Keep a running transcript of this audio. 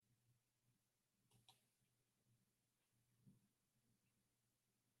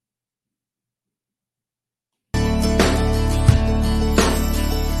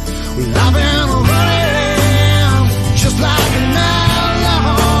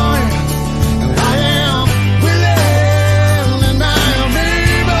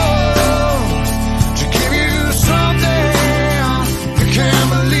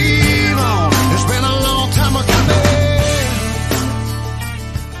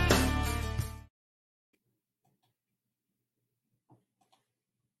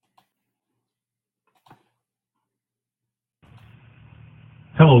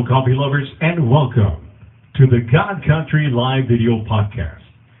Hello, coffee lovers, and welcome to the God Country Live Video Podcast.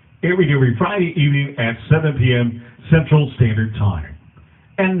 Every Friday evening at 7 p.m. Central Standard Time.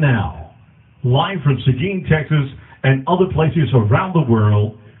 And now, live from Seguin, Texas, and other places around the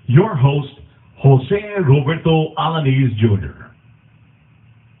world, your host, Jose Roberto Alanis Jr.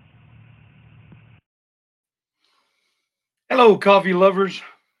 Hello, coffee lovers.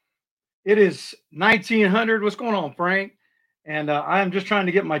 It is 1900. What's going on, Frank? And I am just trying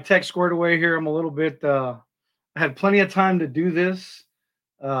to get my tech squared away here. I'm a little bit, I had plenty of time to do this,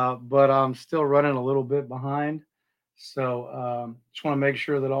 but I'm still running a little bit behind. So just want to make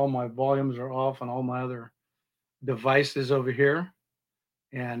sure that all my volumes are off on all my other devices over here.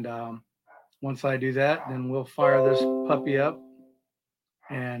 And once I do that, then we'll fire this puppy up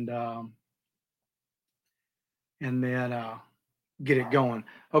and um, and then get it going.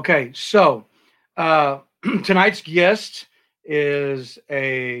 Okay, so uh, tonight's guest is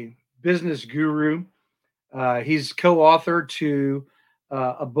a business guru. He's co-author to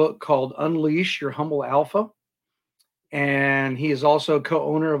a book called Unleash Your Humble Alpha, and he is also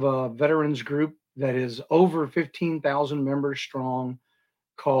co-owner of a veterans group that is over 15,000 members strong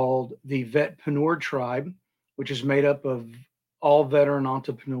called the Vetpreneur Tribe, which is made up of all veteran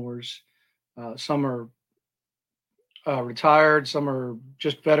entrepreneurs. Some are retired, some are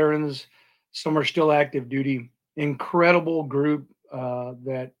just veterans, some are still active duty. Incredible group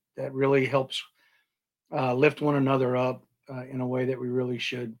that really helps lift one another up in a way that we really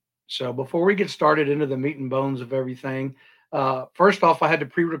should. So before we get started into the meat and bones of everything, first off, I had to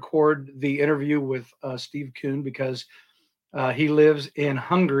pre-record the interview with Steve Kuhn because he lives in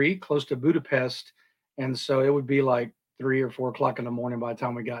Hungary, close to Budapest, and so it would be like 3 or 4 o'clock in the morning by the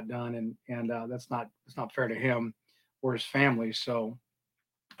time we got done, and that's not fair to him or his family. So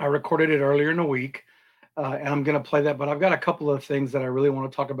I recorded it earlier in the week, and I'm going to play that. But I've got a couple of things that I really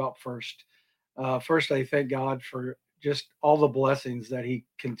want to talk about first. First, I thank God for just all the blessings that He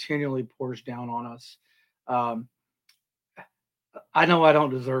continually pours down on us. Um, I know I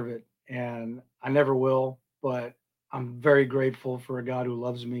don't deserve it, and I never will, but I'm very grateful for a God who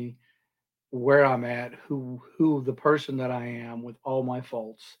loves me where I'm at, who the person that I am with all my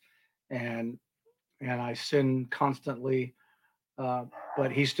faults, and and I sin constantly, uh,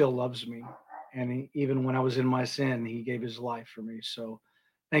 but He still loves me, and even when I was in my sin, He gave His life for me. So,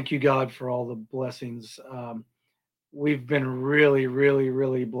 thank you, God, for all the blessings. We've been really, really,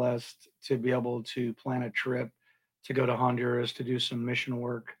 really blessed to be able to plan a trip to go to Honduras to do some mission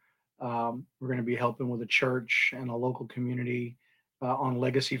work. We're going to be helping with a church and a local community on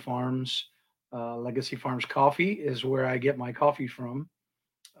Legacy Farms. Legacy Farms Coffee is where I get my coffee from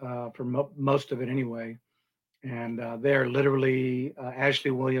most of it anyway. And they're literally,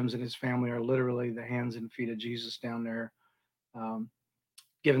 Ashley Williams and his family are literally the hands and feet of Jesus down there, um,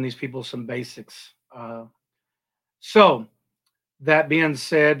 giving these people some basics. So, that being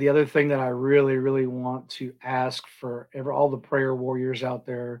said, the other thing that I really, really want to ask for all the prayer warriors out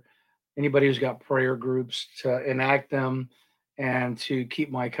there, anybody who's got prayer groups, to enact them and to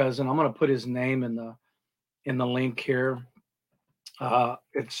keep my cousin. I'm going to put his name in the link here.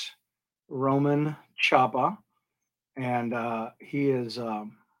 It's Roman Chapa, and he's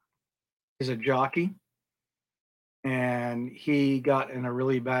a jockey, and he got in a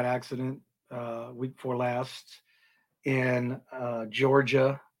really bad accident week before last in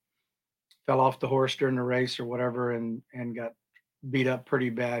Georgia. Fell off the horse during the race or whatever, and got beat up pretty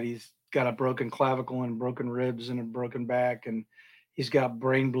bad. He's got a broken clavicle and broken ribs and a broken back, and he's got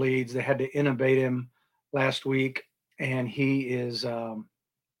brain bleeds. They had to intubate him last week, and he is uh,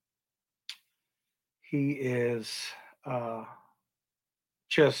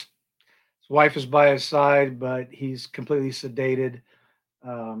 just, his wife is by his side, but he's completely sedated,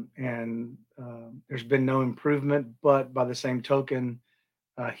 and there's been no improvement. But by the same token,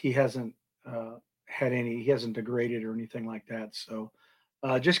 he hasn't uh, he hasn't degraded or anything like that. So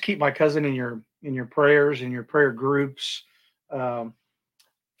just keep my cousin in your prayers, in your prayer groups, um,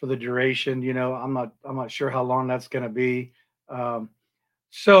 for the duration. I'm not sure how long that's going to be. Um,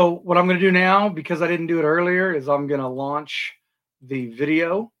 so what I'm going to do now, because I didn't do it earlier, is I'm going to launch the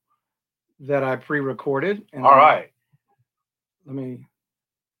video that I pre-recorded. And all right, let me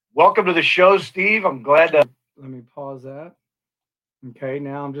welcome to the show, Steve. I'm glad to. Let me pause that. Okay,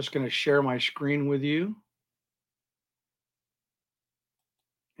 now I'm just going to share my screen with you.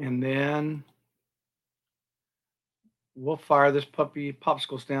 And then we'll fire this puppy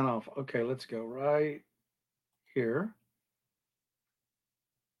popsicle stand off. Okay, let's go right here.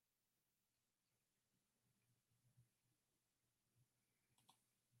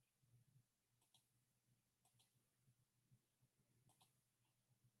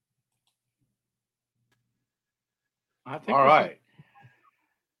 I think. All right.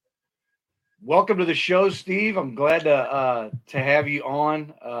 Welcome to the show, Steve. I'm glad to have you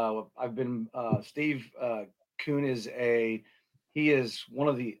on. I've been Steve Kuhn he is one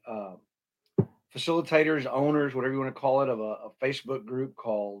of the facilitators, owners, whatever you want to call it, of a Facebook group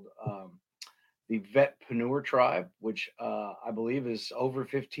called the Vetpreneur Tribe, which I believe is over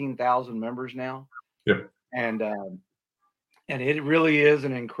 15,000 members now. Yep. And it really is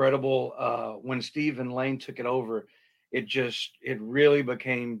an incredible. When Steve and Lane took it over, it really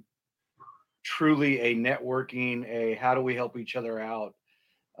became truly a networking, how do we help each other out,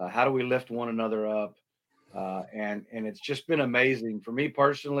 how do we lift one another up, and it's just been amazing for me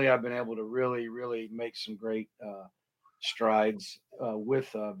personally. I've been able to really make some great strides with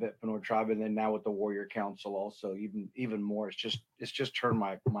Vetpreneur Tribe, and then now with the Warrior Council also even more. It's just turned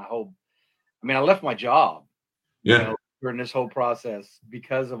my whole. I mean, I left my job, during this whole process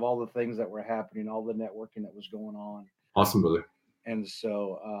because of all the things that were happening, all the networking that was going on. Awesome, brother. And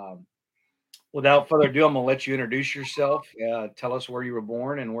so, without further ado, I'm gonna let you introduce yourself. Tell us where you were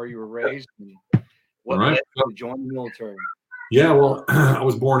born and where you were raised, and what led you to join the military. Yeah, well, I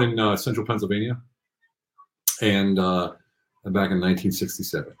was born in central Pennsylvania, and back in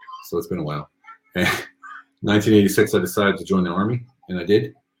 1967. So it's been a while. And 1986, I decided to join the Army, and I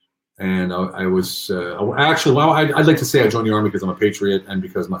did. And I was actually, well, I'd like to say I joined the Army because I'm a patriot and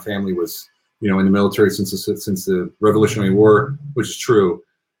because my family was, in the military since the Revolutionary War, which is true.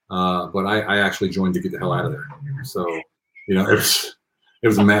 But I actually joined to get the hell out of there. So, it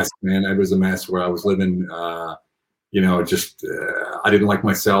was a mess, man. It was a mess where I was living. I didn't like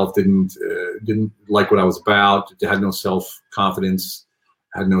myself. Didn't like what I was about. Had no self-confidence.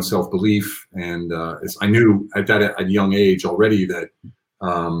 Had no self-belief. And I knew at a young age already that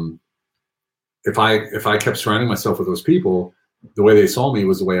if I kept surrounding myself with those people, the way they saw me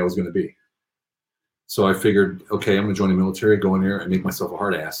was the way I was going to be. So I figured, okay, I'm going to join the military, go in there and make myself a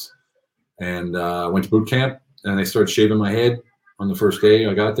hard ass. And went to boot camp, and they started shaving my head on the first day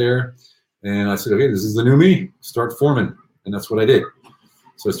I got there. And I said, okay, this is the new me. Start forming. And that's what I did.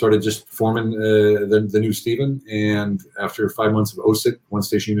 So I started just forming the new Steven. And after 5 months of OSIT, one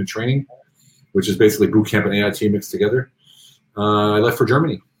station unit training, which is basically boot camp and AIT mixed together, I left for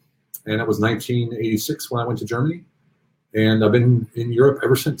Germany. And that was 1986 when I went to Germany. And I've been in Europe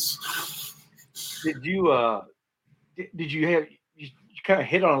ever since. Did you kind of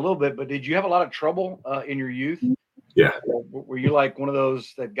hit on a little bit, but did you have a lot of trouble in your youth? Yeah. Were you like one of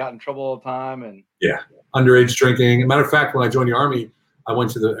those that got in trouble all the time? And yeah, underage drinking. As a matter of fact, when I joined the Army, I went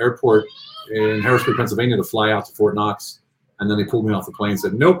to the airport in Harrisburg, Pennsylvania to fly out to Fort Knox. And then they pulled me off the plane and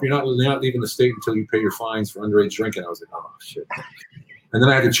said, nope, you're not leaving the state until you pay your fines for underage drinking. I was like, oh, shit. And then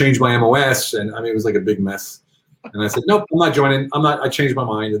I had to change my MOS, and it was like a big mess. And I said, nope, I'm not joining. I changed my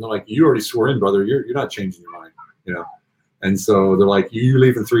mind. And they're like, you already swore in, brother. You're not changing your mind, And so they're like, you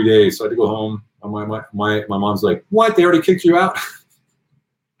leave in 3 days. So I had to go home. And my mom's like, what? They already kicked you out?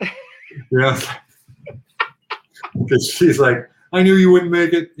 Because she's like, I knew you wouldn't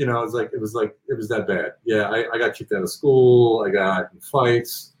make it. It was that bad. Yeah, I got kicked out of school. I got in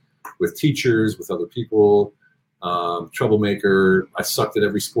fights with teachers, with other people. Troublemaker. I sucked at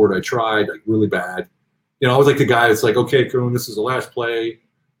every sport I tried, like really bad. I was like the guy that's like, okay, Kuhn, this is the last play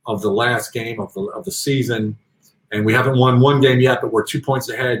of the last game of the season, and we haven't won one game yet, but we're 2 points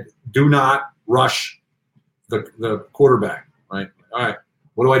ahead. Do not rush the quarterback, right? All right.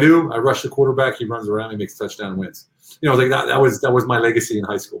 What do? I rush the quarterback. He runs around. He makes a touchdown and wins. Like that was my legacy in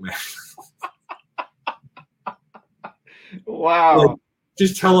high school, man. Wow. Like,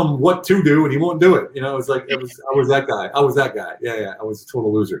 just tell him what to do, and he won't do it. I was that guy. I was that guy. Yeah. I was a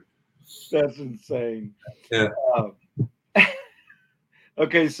total loser. That's insane. Yeah.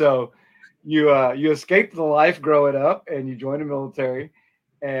 Okay, so you escaped the life growing up, and you joined the military.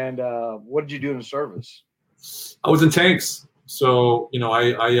 And what did you do in the service? I was in tanks. So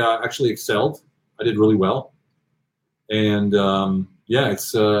I actually excelled. I did really well. And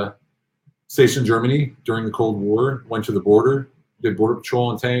it's stationed in Germany during the Cold War. Went to the border. Did border patrol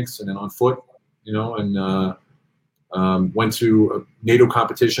on tanks and then on foot, and went to a NATO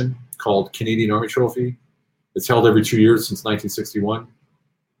competition called Canadian Army Trophy. It's held every 2 years since 1961.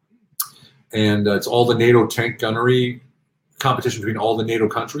 And it's all the NATO tank gunnery competition between all the NATO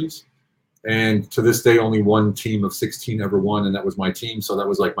countries. And to this day, only one team of 16 ever won, and that was my team. So that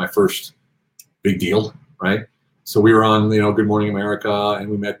was like my first big deal, right? So we were on, Good Morning America, and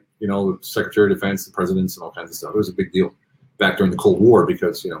we met, the Secretary of Defense, the presidents, and all kinds of stuff. It was a big deal back during the Cold War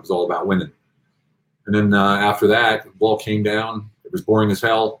because, it was all about winning. And then after that, the ball came down. It was boring as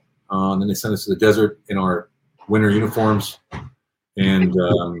hell. And then they sent us to the desert in our winter uniforms and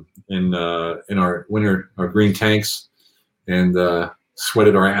in our green tanks. and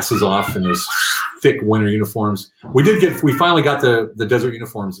sweated our asses off in those thick winter uniforms. We finally got the desert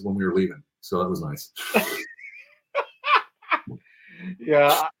uniforms when we were leaving, so that was nice.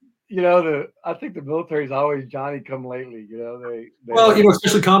 Yeah, I think the military's always Johnny come lately. Well,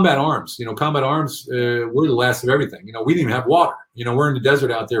 especially combat arms. Combat arms, we're the last of everything. We didn't even have water. We're in the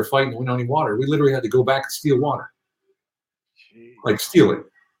desert out there fighting. We don't need water. We literally had to go back and steal water. Jeez. Like steal it.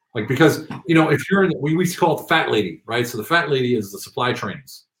 Like, because, if you're we used to call it the fat lady, right? So the fat lady is the supply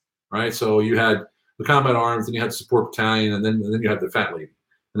trains, right? So you had the combat arms, and you had the support battalion, and then you had the fat lady.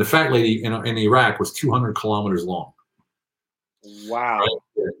 And the fat lady in Iraq was 200 kilometers long. Wow. Right?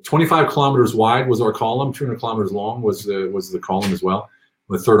 25 kilometers wide was our column. 200 kilometers long was the column as well.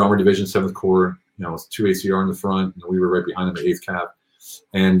 The 3rd Armored Division, 7th Corps, it was 2 ACR in the front. We were right behind them at 8th Cap.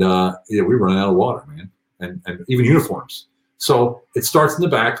 And we were running out of water, man, and even uniforms. So it starts in the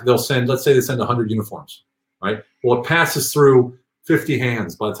back. Let's say they send 100 uniforms, right? Well, it passes through 50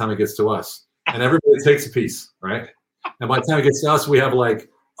 hands by the time it gets to us, and everybody takes a piece, right? And by the time it gets to us, we have like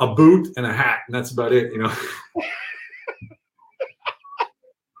a boot and a hat, and that's about it,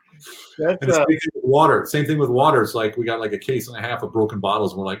 That's and same thing with water. Same thing with water. It's like we got like a case and a half of broken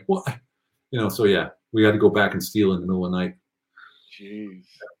bottles, and we're like, what? So yeah, we had to go back and steal in the middle of the night. Jeez,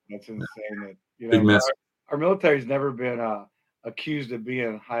 that's insane. Big mess. Our military's never been accused of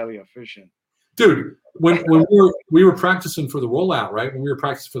being highly efficient. Dude, when we were practicing for the rollout, right? When we were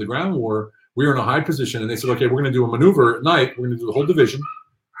practicing for the ground war, we were in a high position, and they said, okay, we're going to do a maneuver at night. We're going to do the whole division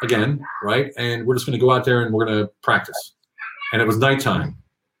again, right? And we're just going to go out there and we're going to practice. And it was nighttime,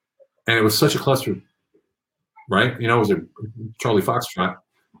 and it was such a cluster, right? It was a Charlie Foxtrot.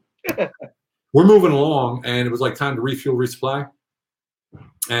 We're moving along, and it was like time to refuel, resupply.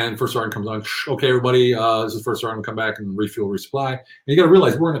 And first sergeant comes on. Okay, everybody, this is first sergeant. Come back and refuel, resupply. And you got to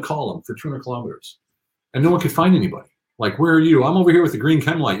realize we're in a column for 200 kilometers, and no one could find anybody. Like, where are you? I'm over here with the green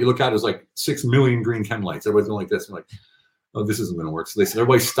chem light. You look out, there's like 6 million green chem lights. Everybody's going like this. And like, oh, this isn't going to work. So they said,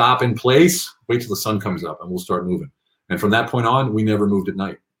 everybody stop in place. Wait till the sun comes up, and we'll start moving. And from that point on, we never moved at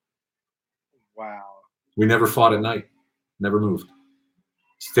night. Wow. We never fought at night. Never moved.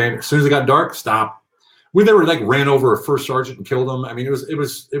 As soon as it got dark, stop. We never like ran over a first sergeant and killed him. I mean, it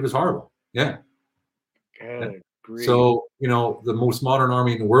was horrible. Yeah. Good grief. So the most modern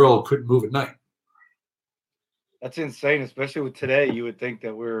army in the world couldn't move at night. That's insane, especially with today. You would think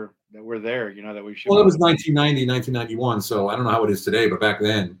that we're there. That we should. Well, it was 1990, 1991. So I don't know how it is today, but back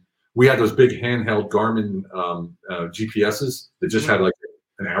then we had those big handheld Garmin GPSs that just had like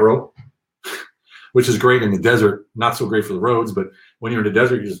an arrow, which is great in the desert. Not so great for the roads, but when you're in the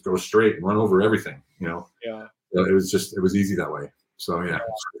desert, you just go straight and run over everything. Yeah. It was easy that way. So yeah.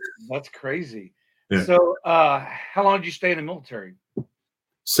 That's crazy. Yeah. So how long did you stay in the military?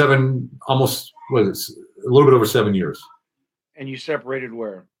 A little bit over 7 years. And you separated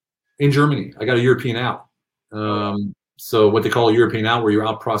where? In Germany. I got a European out. So what they call a European out, where you're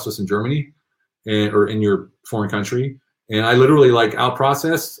out processed in Germany or in your foreign country. And I literally out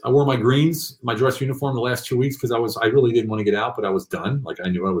processed. I wore my greens, my dress uniform the last 2 weeks because I really didn't want to get out, but I was done. Like I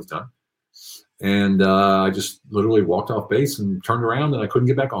knew I was done. And I just literally walked off base and turned around, and I couldn't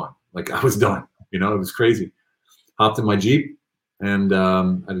get back on. Like I was done. It was crazy. Hopped in my Jeep and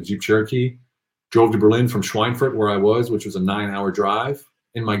had a Jeep Cherokee. Drove to Berlin from Schweinfurt, where I was, which was a 9-hour drive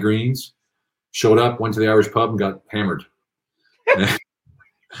in my greens. Showed up, went to the Irish pub, and got hammered.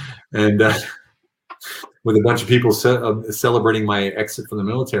 and with a bunch of people celebrating my exit from the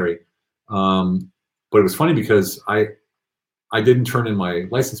military. But it was funny because I didn't turn in my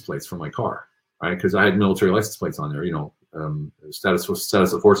license plates for my car, right? Because I had military license plates on there, status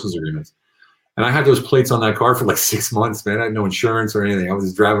of forces agreements. And I had those plates on that car for like 6 months, man. I had no insurance or anything. I was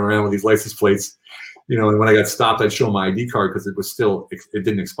just driving around with these license plates. And when I got stopped, I'd show my ID card because it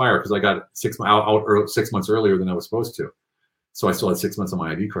didn't expire because I got it 6 months earlier than I was supposed to. So I still had 6 months on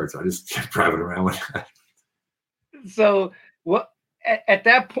my ID card. So I just kept driving around with that. So at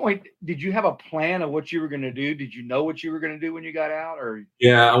that point, did you have a plan of what you were going to do? Did you know what you were going to do when you got out? Or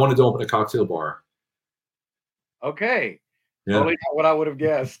yeah, I wanted to open a cocktail bar. Okay. Yeah. Totally not what I would have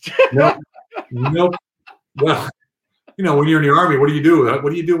guessed. Nope. Well, when you're in the Army, what do you do? What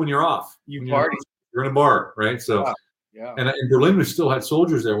do you do when you're off? You party. You're in a bar, right? So, yeah. And in Berlin, we still had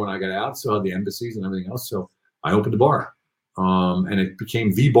soldiers there when I got out, so had the embassies and everything else. So I opened a bar, and it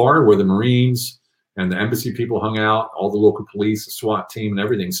became the bar where the Marines and the embassy people hung out, all the local police, the SWAT team, and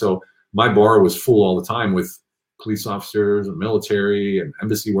everything. So my bar was full all the time with police officers and military and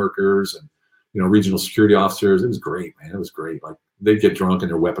embassy workers and regional security officers. It was great, man. It was great. Like they'd get drunk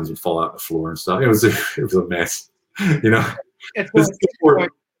and their weapons would fall out on the floor and stuff. It was a mess, It's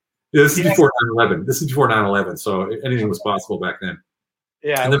Yeah, this is before 9/11. This is before 9/11, so anything was possible back then.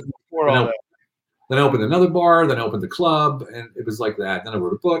 Yeah, And then, before all that. then I opened another bar, then I opened the club, and it was like that. Then I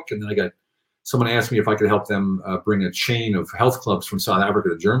wrote a book, and then I got someone asked me if I could help them bring a chain of health clubs from South Africa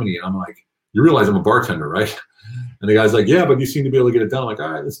to Germany, and I'm like, you realize I'm a bartender, right? And the guy's like, yeah, but you seem to be able to get it done. I'm like,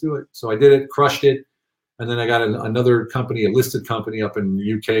 all right, let's do it. So I did it, crushed it. And then I got another company, a listed company up in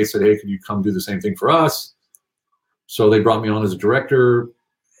the UK, said, hey, can you come do the same thing for us? So they brought me on as a director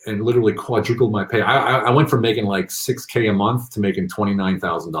and literally quadrupled my pay. I went from making like $6K a month to making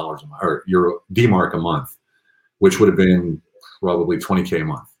 $29,000 a month, or Euro D-Mark a month, which would have been probably 20K a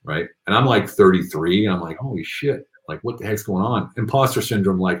month, right? And I'm like 33, and I'm like, holy shit, like what the heck's going on? Imposter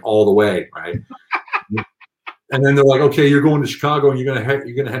syndrome, like all the way, right? And then they're like, okay, you're going to Chicago, and you're gonna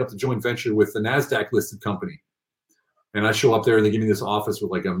head up the joint venture with the NASDAQ listed company. And I show up there, and they give me this office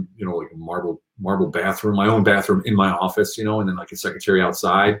with like a marble bathroom, my own bathroom in my office, and then like a secretary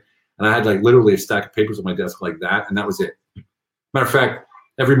outside. And I had like literally a stack of papers on my desk like that, and that was it. Matter of fact,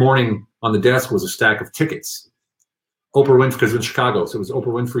 every morning on the desk was a stack of tickets. Oprah Winfrey, because in Chicago, so it was Oprah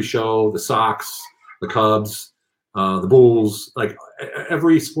Winfrey show, the Sox, the Cubs, the Bulls, like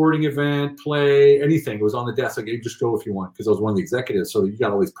every sporting event, play, anything. It was on the desk. Like, you just go if you want, because I was one of the executives, so you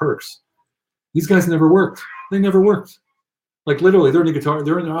got all these perks. These guys never worked. They never worked. Like literally, they're in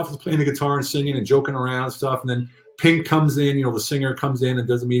their office playing the guitar and singing and joking around and stuff. And then Pink comes in, the singer comes in and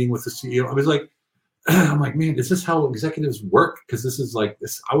does a meeting with the CEO. I was like, I'm like, man, is this how executives work? Because this is like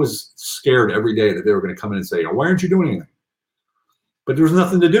this. I was scared every day that they were going to come in and say, why aren't you doing anything? But there was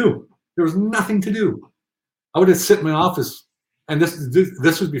nothing to do. There was nothing to do. I would just sit in my office, and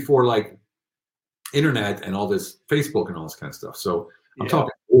this was before like internet and all this Facebook and all this kind of stuff. So I'm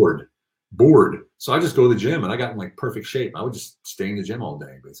talking bored. So I just go to the gym, and I got in like perfect shape. I would just stay in the gym all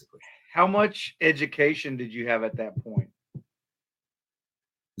day, basically. How much education did you have at that point?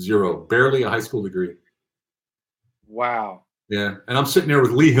 0, barely a high school degree. Wow. Yeah, and I'm sitting there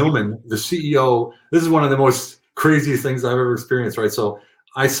with Lee Hillman, the CEO. This is one of the most craziest things I've ever experienced, right? So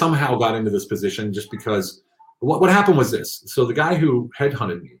I somehow got into this position just because what happened was this. So the guy who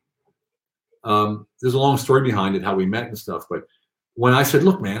headhunted me, there's a long story behind it, how we met and stuff. But when I said,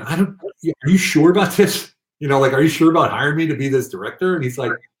 look, man, are you sure about this? Like, are you sure about hiring me to be this director? And he's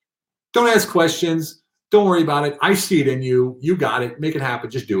like, don't ask questions. Don't worry about it. I see it in you. You got it. Make it happen.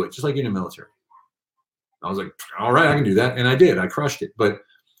 Just do it. Just like in the military. I was like, all right, I can do that. And I did. I crushed it. But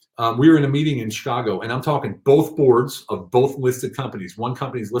we were in a meeting in Chicago, and I'm talking both boards of both listed companies. One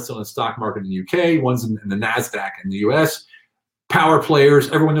company is listed on the stock market in the UK. One's in the NASDAQ in the US. Power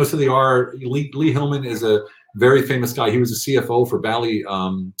players. Everyone knows who they are. Lee Hillman is a very famous guy. He was a CFO for Bally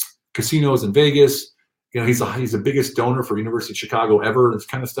Casinos in Vegas. He's the biggest donor for University of Chicago ever, this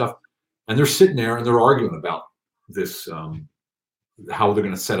kind of stuff. And they're sitting there and they're arguing about this, how they're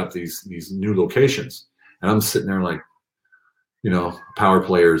going to set up these new locations. And I'm sitting there like, power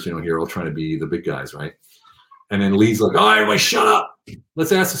players, here all trying to be the big guys, right? And then Lee's like, oh, everybody shut up.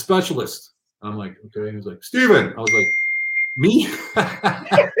 Let's ask the specialist. And I'm like, okay. And he's like, Steven. I was like, me?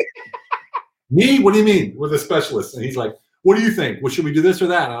 Me? What do you mean? We're the specialist. And he's like, what do you think? Well, should we do this or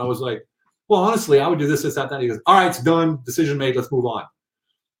that? And I was like, well, honestly, I would do this, that. He goes, all right, it's done. Decision made. Let's move on.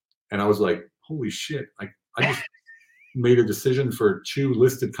 And I was like, holy shit. I just made a decision for 2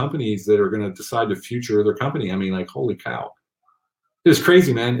 listed companies that are going to decide the future of their company. I mean, like, holy cow. It was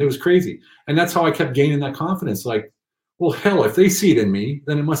crazy, man. It was crazy. And that's how I kept gaining that confidence. Like, well, hell, if they see it in me,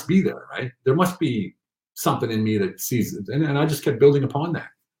 then it must be there, right? There must be something in me that sees it. And I just kept building upon that.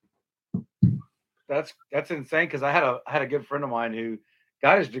 That's insane, because I had a good friend of mine who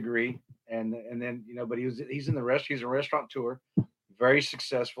got his degree, and then but he's he's a restaurateur, very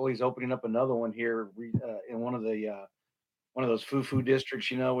successful. He's opening up another one here in one of those foo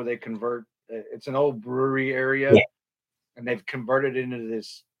districts, where they convert. It's an old brewery area, yeah. And they've converted it into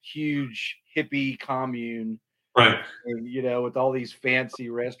this huge hippie commune, right? And, with all these fancy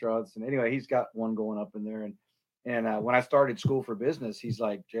restaurants. And anyway, he's got one going up in there, and when I started school for business, he's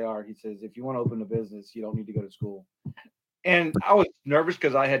like, JR, he says, if you want to open a business, you don't need to go to school. And I was nervous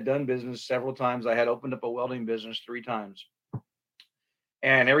because I had done business several times. I had opened up a welding business 3 times.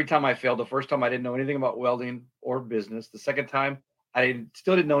 And every time I failed. The first time I didn't know anything about welding or business. The second time I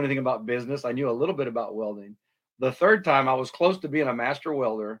still didn't know anything about business. I knew a little bit about welding. The third time I was close to being a master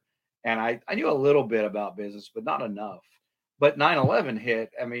welder, and I knew a little bit about business, but not enough. But 9/11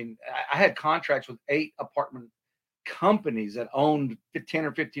 hit. I mean, I had contracts with 8 apartment companies that owned 10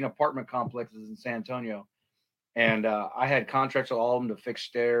 or 15 apartment complexes in San Antonio. And I had contracts with all of them to fix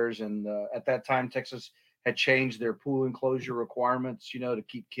stairs. And at that time, Texas had changed their pool enclosure requirements, to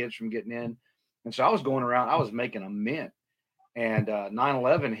keep kids from getting in. And so I was going around, I was making a mint. And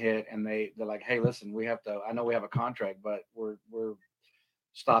 9/11 hit, and they're like, "Hey, listen, we have to. I know we have a contract, but we're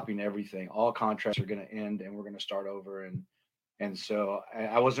stopping everything. All contracts are going to end, and we're going to start over." And so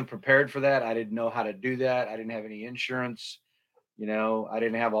I wasn't prepared for that. I didn't know how to do that. I didn't have any insurance. I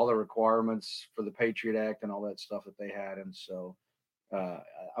didn't have all the requirements for the Patriot Act and all that stuff that they had. And so uh,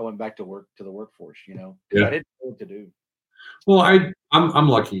 I went back to the workforce. Because Yeah. I didn't know what to do. Well, I'm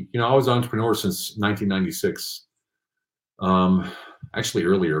lucky. I was an entrepreneur since 1996. Actually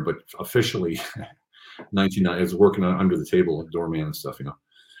earlier, but officially 1990. I was working under the table, doorman and stuff.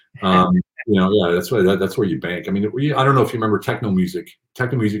 Yeah, that's where you bank. I mean, I don't know if you remember Techno Music.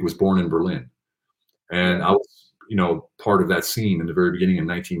 Techno Music was born in Berlin, and I was part of that scene in the very beginning in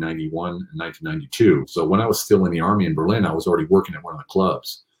 1991 and 1992. So when I was still in the army in Berlin, I was already working at one of the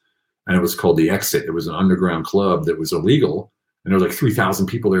clubs, and it was called the Exit. It was an underground club that was illegal, and there were like 3,000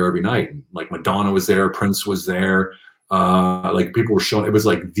 people there every night. And like Madonna was there, Prince was there. Like people were showing. It was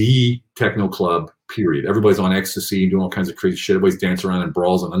like the techno club. Period. Everybody's on ecstasy, doing all kinds of crazy shit. Everybody's dancing around in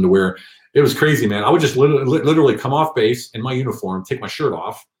bras and underwear. It was crazy, man. I would just literally come off base in my uniform, take my shirt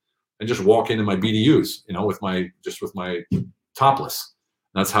off, and just walk into my BDUs, with my topless.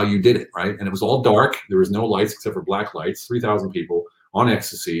 That's how you did it, right? And it was all dark. There was no lights except for black lights. 3,000 people on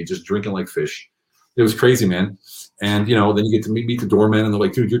ecstasy, just drinking like fish. It was crazy, man. And then you get to meet the doorman, and they're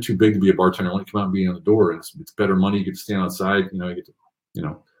like, "Dude, you're too big to be a bartender. Let me come out and be on the door. And it's better money. You get to stand outside. You get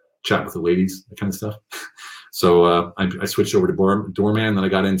to, chat with the ladies, that kind of stuff." So I switched over to doorman. Then I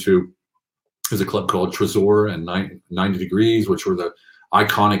got into there's a club called Tresor and 90 Degrees, which were the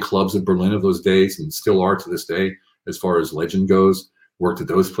iconic clubs in Berlin of those days, and still are to this day as far as legend goes. Worked at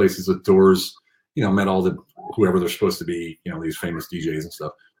those places with doors. Met all the whoever they're supposed to be. These famous DJs and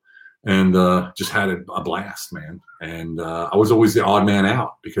stuff. And just had a blast, man. And I was always the odd man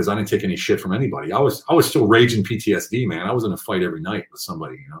out because I didn't take any shit from anybody. I was still raging PTSD, man. I was in a fight every night with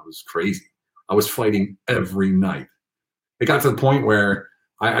somebody. It was crazy. I was fighting every night. It got to the point where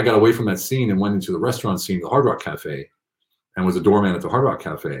I got away from that scene and went into the restaurant scene, the Hard Rock Cafe, and was a doorman at the Hard Rock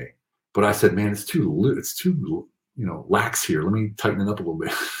Cafe. But I said, man, it's too lax here. Let me tighten it up a little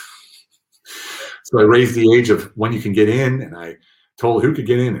bit. So I raised the age of when you can get in, and I told who could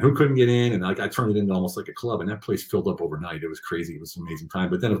get in and who couldn't get in, and I turned it into almost like a club, and that place filled up overnight. It was crazy. It was an amazing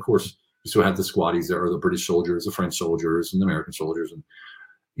time. But then, of course, you still had the squatties there, the British soldiers, the French soldiers, and the American soldiers, and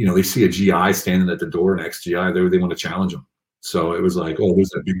they see a GI standing at the door, an ex-GI, they want to challenge him. So it was like, oh, there's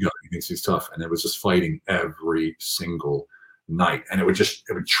that big guy. He thinks he's tough, and it was just fighting every single night, and it would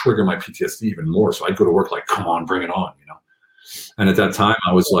trigger my PTSD even more. So I'd go to work like, come on, bring it on, And at that time,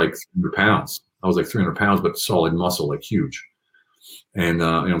 I was like 300 pounds. I was like 300 pounds, but solid muscle, like huge. And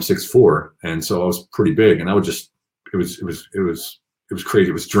I'm 6'4", and so I was pretty big. And I would just, it was crazy.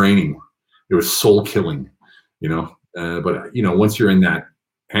 It was draining. It was soul killing, But once you're in that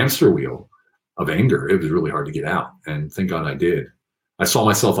hamster wheel of anger, it was really hard to get out. And thank God I did. I saw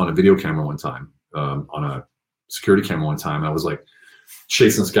myself on a video camera one time, on a security camera one time. I was like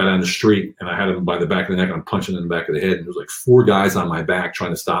chasing this guy down the street, and I had him by the back of the neck, and I'm punching him in the back of the head. And there was like 4 guys on my back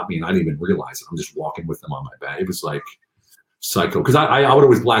trying to stop me, and I didn't even realize it. I'm just walking with them on my back. It was like psycho, because I would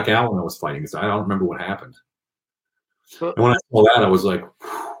always black out when I was fighting, because I don't remember what happened. And when I saw that, I was like,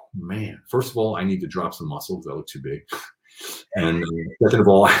 man, first of all, I need to drop some muscle because I look too big. And second of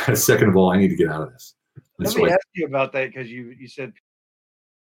all, I need to get out of this. Let me ask you about that, because you said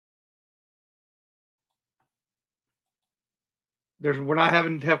we're not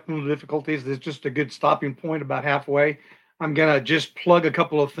having technical difficulties. There's just a good stopping point about halfway. I'm gonna just plug a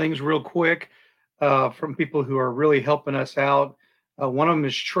couple of things real quick from people who are really helping us out. One of them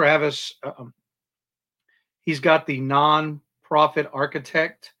is Travis. He's got the Nonprofit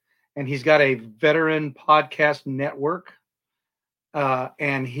Architect, and he's got a veteran podcast network.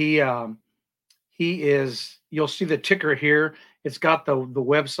 And he is, you'll see the ticker here. It's got the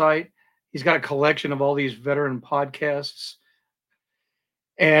website. He's got a collection of all these veteran podcasts.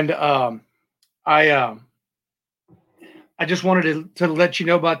 And I just wanted to let you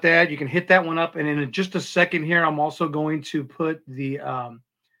know about that. You can hit that one up. And in just a second here, I'm also going to put the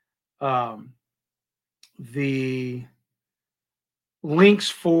links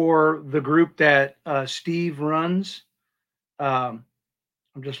for the group that Steve runs. I'm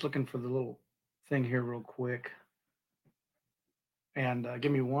just looking for the little thing here real quick. And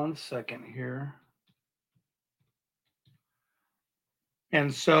give me 1 second here.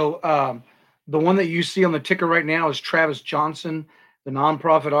 And so the one that you see on the ticker right now is Travis Johnson, the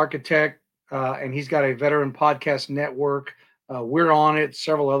Nonprofit Architect, and he's got a veteran podcast network. We're on it.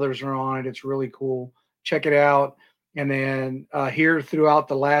 Several others are on it. It's really cool. Check it out. And then here throughout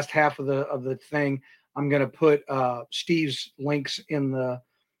the last half of the thing, I'm going to put Steve's links in the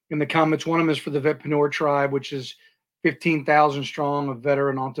comments. One of them is for the Vetpreneur Tribe, which is 15,000 strong of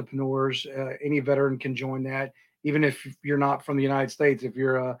veteran entrepreneurs. Any veteran can join that, even if you're not from the United States. If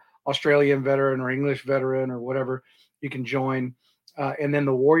you're a Australian veteran or English veteran or whatever, you can join. And then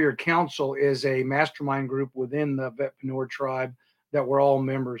the Warrior Council is a mastermind group within the Vetpreneur Tribe that we're all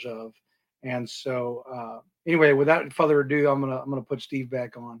members of. And so, anyway, without further ado, I'm gonna put Steve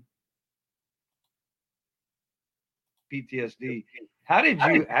back on. PTSD. How did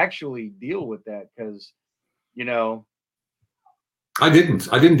you actually deal with that? Because, you know, I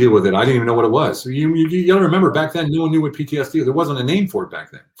didn't deal with it. I didn't even know what it was. You got to remember, back then, no one knew what PTSD. There wasn't a name for it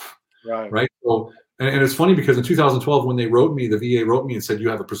back then. Right. So, and it's funny because in 2012, when they wrote me, the VA wrote me and said, you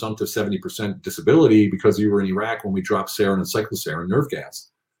have a presumptive 70% disability because you were in Iraq when we dropped sarin and cyclosarin nerve gas.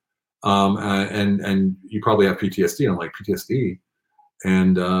 And you probably have PTSD. And I'm like, PTSD?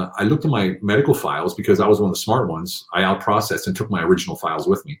 And I looked at my medical files because I was one of the smart ones. I out-processed and took my original files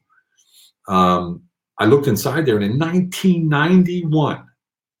with me. I looked inside there, and in 1991,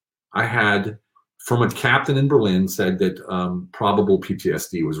 I had, from a captain in Berlin, said that probable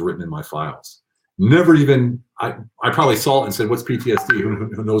PTSD was written in my files. Never even, I probably saw it and said, what's PTSD?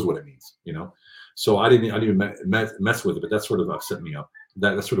 Who knows what it means, you know? So I didn't even mess with it, but that sort of upset me up.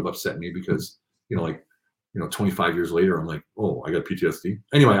 That sort of upset me because, 25 years later, I'm like, oh, I got PTSD.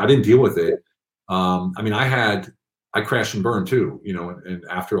 Anyway, I didn't deal with it. I crashed and burned too, and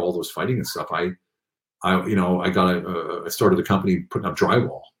after all those fighting and stuff, I started a company putting up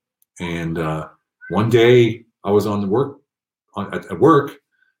drywall. And one day I was at work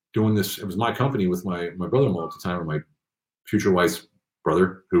doing this. It was my company with my brother-in-law at the time, or my future wife's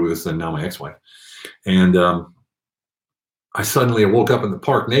brother, who is now my ex-wife. And I suddenly woke up in the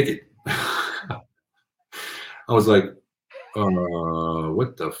park naked. I was like,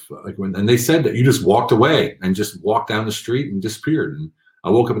 what the fuck? And they said that you just walked away and just walked down the street and disappeared. And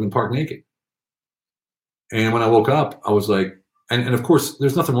I woke up in the park naked. And when I woke up, I was like, and of course,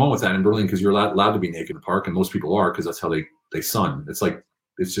 there's nothing wrong with that in Berlin because you're allowed to be naked in the park, and most people are because that's how they sun.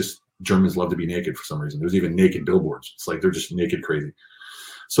 It's just Germans love to be naked for some reason. There's even naked billboards. It's like they're just naked crazy.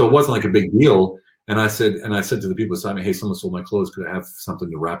 So it wasn't like a big deal. And I said to the people beside me, hey, someone stole my clothes. Could I have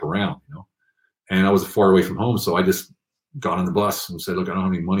something to wrap around? And I was far away from home, so I just got on the bus and said, look, I don't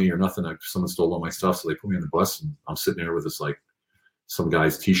have any money or nothing. Someone stole all my stuff, so they put me on the bus, and I'm sitting there with this some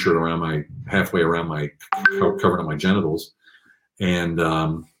guy's T-shirt halfway around covering up my genitals, and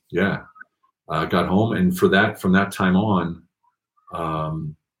I got home, and from that time on,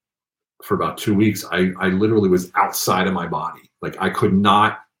 for about 2 weeks, I literally was outside of my body. Like I couldn't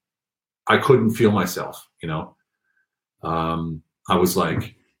feel myself. I was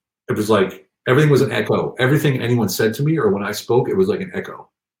like, it was like everything was an echo. Everything anyone said to me or when I spoke, it was like an echo.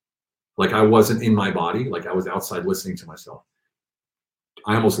 Like I wasn't in my body. Like I was outside listening to myself.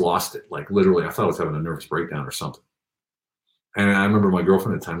 I almost lost it. Like literally, I thought I was having a nervous breakdown or something. And I remember my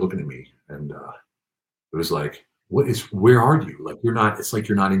girlfriend at the time looking at me, and it was like, where are you? Like it's like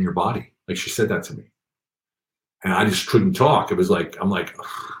you're not in your body. Like she said that to me. And I just couldn't talk. It was like, I'm like,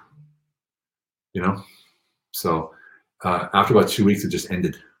 so after about 2 weeks, it just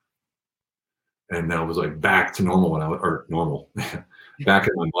ended. And then I was like back to normal back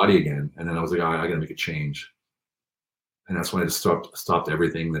in my body again. And then I was like, all right, I got to make a change. And that's when I just stopped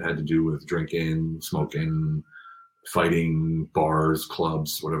everything that had to do with drinking, smoking, fighting, bars,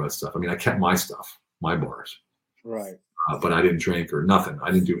 clubs, whatever that stuff. I mean, I kept my stuff, my bars. Right. But I didn't drink or nothing.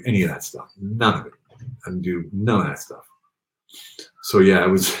 I didn't do any of that stuff. None of it. I didn't do none of that stuff. So yeah, it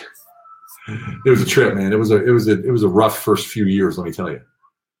was a trip, man. It was a rough first few years, let me tell you.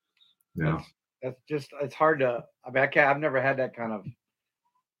 It's hard to, I've never had that kind of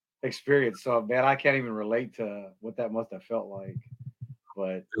experience. So man, I can't even relate to what that must have felt like,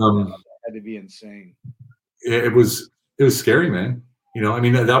 but it had to be insane. It was scary, man. I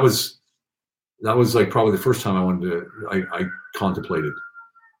mean, that was like probably the first time I contemplated,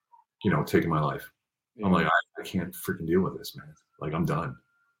 taking my life. Yeah. I'm like, I can't freaking deal with this, man. Like I'm done,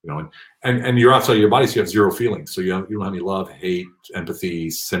 and you're outside your body, so you have zero feelings. So you don't have any love, hate, empathy,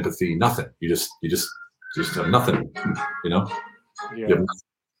 sympathy, nothing. You just have nothing, Yeah.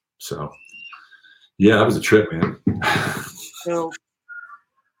 So yeah, that was a trip, man. So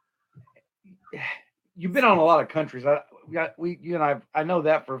you've been on a lot of countries. You and I know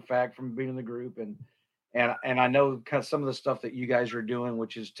that for a fact from being in the group, and I know kind of some of the stuff that you guys are doing,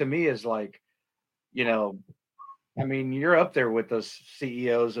 which is to me is like, I mean, you're up there with the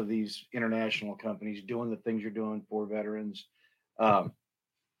CEOs of these international companies doing the things you're doing for veterans.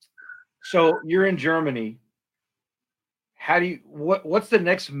 So you're in Germany. how do you what's the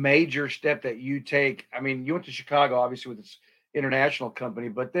next major step that you take? I mean, you went to Chicago obviously with this international company,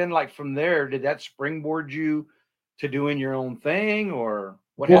 but then like from there, did that springboard you to doing your own thing, or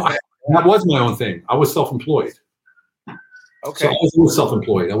what Well, happened? that was my own thing. I was self-employed. Okay. So I was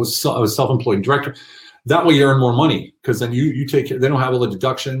self-employed. I was self-employed director. That way you earn more money because then you take care. They don't have all the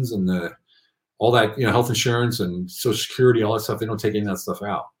deductions and all that, health insurance and Social Security, all that stuff. They don't take any of that stuff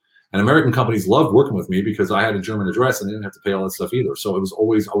out. And American companies loved working with me because I had a German address and they didn't have to pay all that stuff either. So I was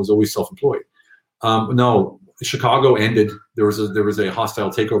always self-employed. No, Chicago ended. There was a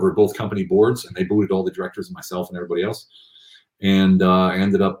hostile takeover of both company boards, and they booted all the directors and myself and everybody else. And I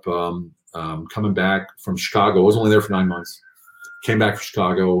ended up coming back from Chicago. I was only there for 9 months. Came back from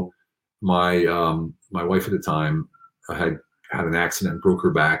Chicago. My wife at the time had an accident and broke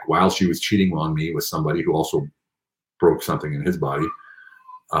her back while she was cheating on me with somebody who also broke something in his body.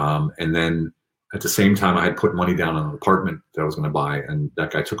 And then at the same time, I had put money down on an apartment that I was going to buy, and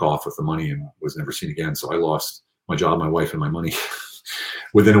that guy took off with the money and was never seen again. So I lost my job, my wife, and my money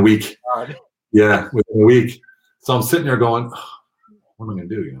within a week. God. Yeah, within a week. So I'm sitting there going, what am I going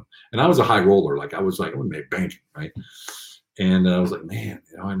to do? And I was a high roller. Like I was like, I would make bank, right? And I was like, man,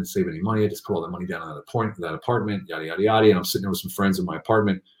 I didn't save any money. I just put all that money down on that apartment, yada, yada, yada. And I'm sitting there with some friends in my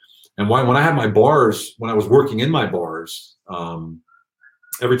apartment. And when I had my bars, when I was working in my bars,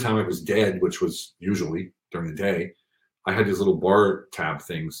 every time it was dead, which was usually during the day, I had these little bar tab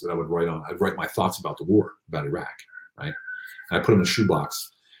things that I would write on. I'd write my thoughts about the war, about Iraq, right? And I put them in a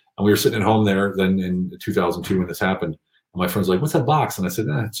shoebox. And we were sitting at home there then in 2002 when this happened. And my friends were like, what's that box? And I said,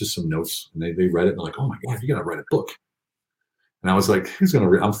 it's just some notes. And they read it and they're like, oh my God, you got to write a book. And I was like, who's going to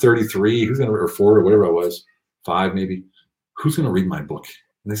read? I'm 33. Who's going to read, or 4 or whatever I was, 5 maybe. Who's going to read my book?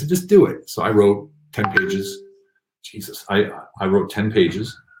 And they said, just do it. So I wrote 10 pages. Jesus, I wrote 10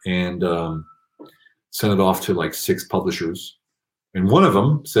 pages and sent it off to like 6 publishers. And one of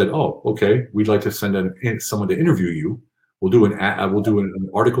them said, oh, okay, we'd like to send someone to interview you. We'll do an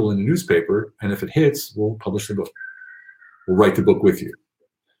article in the newspaper. And if it hits, we'll publish the book. We'll write the book with you.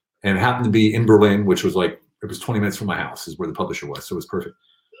 And it happened to be in Berlin, which was like, it was 20 minutes from my house is where the publisher was. So it was perfect.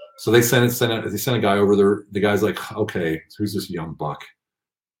 So they sent a guy over there. The guy's like, okay, so who's this young buck?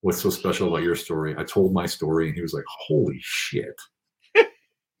 What's so special about your story? I told my story and he was like, holy shit.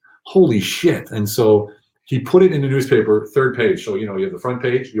 Holy shit. And so he put it in the newspaper, 3rd page. So, you have the front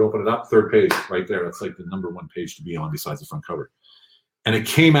page, you open it up, 3rd page right there. That's like the #1 page to be on besides the front cover. And it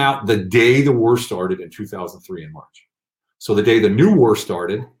came out the day the war started in 2003 in March. So the day the new war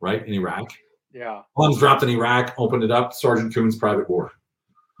started, right, in Iraq. Yeah. Bombs dropped in Iraq, opened it up, Sergeant Kuhn's Private War.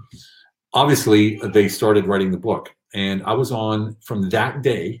 Obviously, they started writing the book. And I was on from that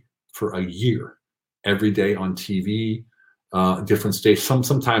day for a year, every day on TV, different stations,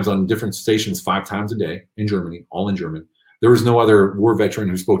 sometimes on different stations 5 times a day in Germany, all in German. There was no other war veteran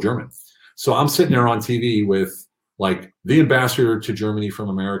who spoke German. So I'm sitting there on TV with like the ambassador to Germany from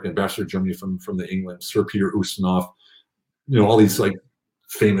America, ambassador to Germany from the England, Sir Peter Ustinov, all these like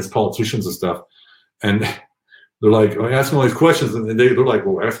famous politicians and stuff. And they're like, asking all these questions. And they're like,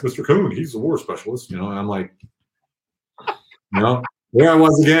 well, ask Mr. Kuhn. He's the war specialist, and I'm like, there I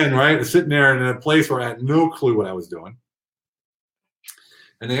was again, right? Sitting there in a place where I had no clue what I was doing.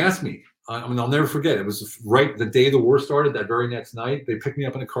 And they asked me, I'll never forget. It was right the day the war started, that very next night. They picked me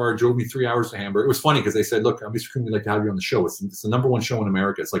up in a car, drove me 3 hours to Hamburg. It was funny because they said, look, Mr. Kuhn, we'd like to have you on the show. It's the #1 show in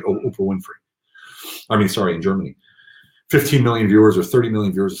America. It's like Oprah Winfrey. In Germany. 15 million viewers or 30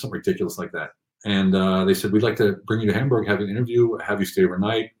 million viewers or something ridiculous like that. And they said, we'd like to bring you to Hamburg, have an interview, have you stay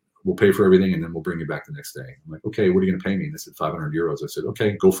overnight. We'll pay for everything, and then we'll bring you back the next day. I'm like, okay, what are you going to pay me? And they said 500 euros. I said,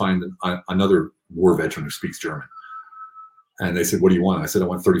 okay, go find another war veteran who speaks German. And they said, what do you want? I said, I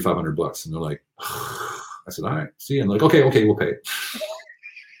want $3,500. And they're like, I said, all right, see. And they're like, okay, we'll pay it.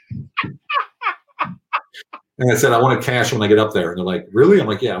 And I said, I want it cash when I get up there. And they're like, really? I'm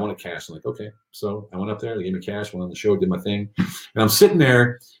like, yeah, I want it cash. I'm like, okay. So I went up there, they gave me cash, went on the show, did my thing. And I'm sitting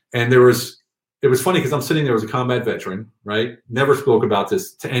there, and it was funny because I'm sitting there as a combat veteran, right? Never spoke about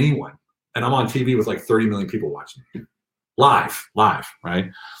this to anyone. And I'm on TV with like 30 million people watching me. Live, right?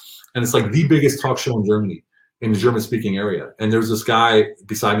 And it's like the biggest talk show in Germany, in the German-speaking area. And there's this guy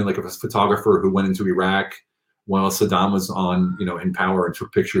beside me, like a photographer who went into Iraq while Saddam was on, in power and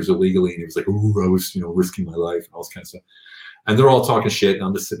took pictures illegally. And he was like, ooh, I was, risking my life and all this kind of stuff. And they're all talking shit. And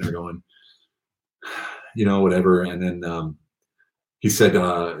I'm just sitting there going, whatever. And then he said,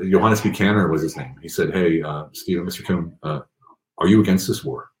 Johannes Buchanan was his name. He said, hey, Stephen, Mr. Kuhn, are you against this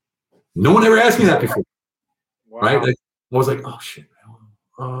war? No one ever asked me that before. Wow. Right? Like, I was like, oh, shit.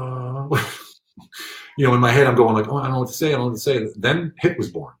 In my head, I'm going like, oh, I don't know what to say. Then HIT was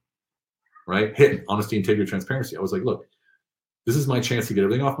born. Right? HIT, honesty, integrity, transparency. I was like, look, This is my chance to get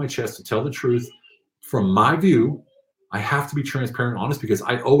everything off my chest, to tell the truth from my view. I have to be transparent and honest because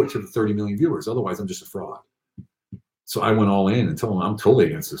I owe it to the 30 million viewers. Otherwise, I'm just a fraud. So I went all in and told them I'm totally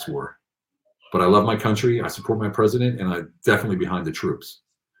against this war. But I love my country. I support my president, and I'm definitely behind the troops.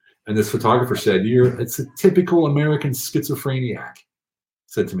 And this photographer said, it's a typical American schizophreniac,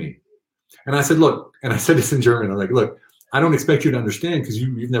 said to me. And I said, look, and I said this in German. I'm like, look, I don't expect you to understand because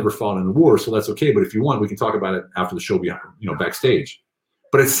you've never fought in a war, so that's okay. But if you want, we can talk about it after the show, backstage.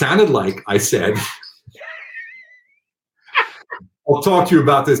 But it sounded like I said, I'll talk to you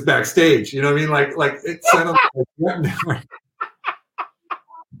about this backstage. You know what I mean? Like it sounded like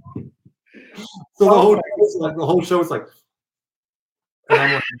so the whole show was like,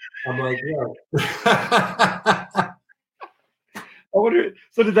 and I'm like, yeah. I wonder.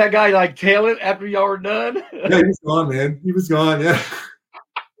 So did that guy like tail it after y'all were done? Yeah, he was gone, man. He was gone. Yeah.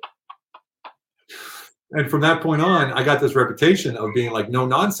 And from that point on, I got this reputation of being like no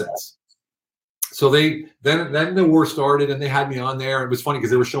nonsense. So then the war started, and they had me on there. It was funny because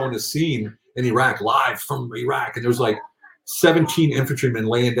they were showing this scene in Iraq live from Iraq, and there was like 17 infantrymen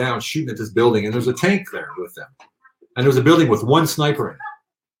laying down shooting at this building, and there's a tank there with them, and there's a building with one sniper in it,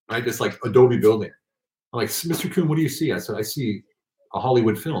 right? This like adobe building. I'm like, Mr. Kuhn, what do you see? I said, I see a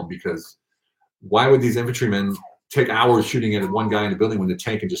Hollywood film, because why would these infantrymen take hours shooting at one guy in the building when the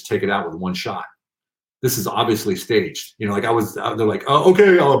tank can just take it out with one shot? This is obviously staged. You know, like they're like, oh,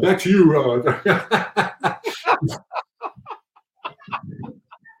 okay, back to you.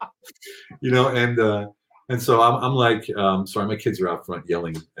 You know, and so I'm like, sorry, my kids are out front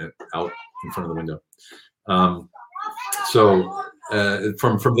yelling out in front of the window. So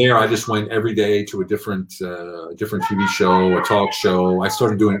from there, I just went every day to a different TV show, a talk show. I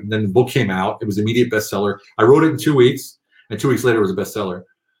started doing, then the book came out. It was an immediate bestseller. I wrote it in 2 weeks, and 2 weeks later it was a bestseller.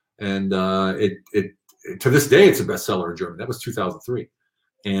 And it to this day, it's a bestseller in German. That was 2003.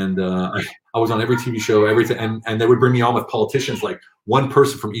 And I was on every TV show, everything. And they would bring me on with politicians, like one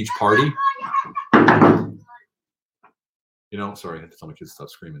person from each party. You know, sorry, I had to tell my kids to stop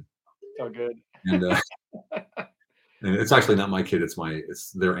screaming. Oh, good. And, and it's actually not my kid.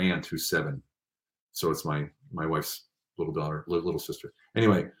 It's their aunt who's 7. So it's my wife's little daughter, little sister.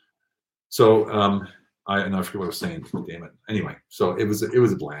 Anyway, so I forget what I was saying. Damn it. Anyway, so it was a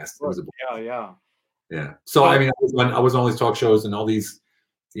blast. It was a blast. Yeah. So I mean, I was on all these talk shows and all these,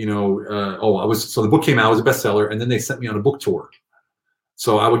 you know. So the book came out, it was a bestseller, and then they sent me on a book tour.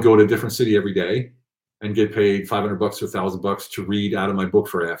 So I would go to a different city every day and get paid $500 or $1,000 to read out of my book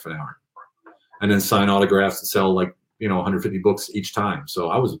for half an hour, and then sign autographs and sell like 150 books each time. So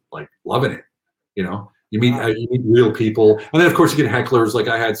I was like loving it. You know, you meet real people, and then of course you get hecklers. Like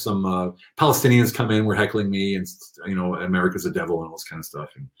I had some Palestinians come in, were heckling me, and America's a devil and all this kind of stuff,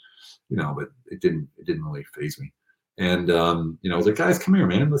 and but it didn't really faze me. And I was like, guys, come here,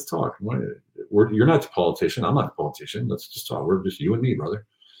 man, let's talk. You're not the politician, I'm not the politician. Let's just talk. We're just you and me, brother.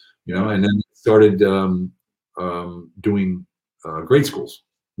 And then started doing grade schools,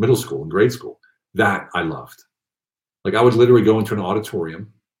 middle school and grade school. That I loved. Like I would literally go into an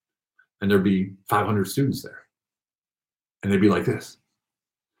auditorium, and there'd be 500 students there, and they'd be like this.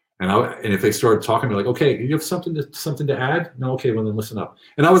 And if they started talking, they're like, okay, you have something to add? No, okay, well then listen up.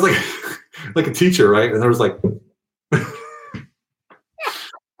 And I was like, like a teacher, right? And there was like, I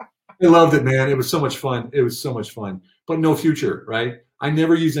loved it, man. It was so much fun. But no future, right? I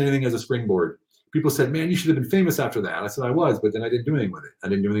never used anything as a springboard. People said, man, you should have been famous after that. I said, I was, but then I didn't do anything with it. I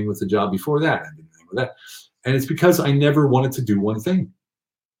didn't do anything with the job before that. I didn't do anything with that. And it's because I never wanted to do one thing.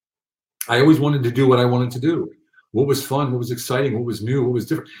 I always wanted to do what I wanted to do. What was fun, what was exciting, what was new, what was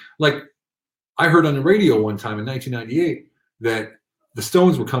different. Like I heard on the radio one time in 1998 that the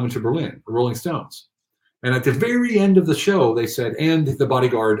Stones were coming to Berlin, the Rolling Stones. And at the very end of the show, they said, and the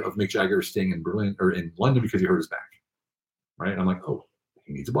bodyguard of Mick Jagger is staying in Berlin or in London because he hurt his back. Right? I'm like, oh,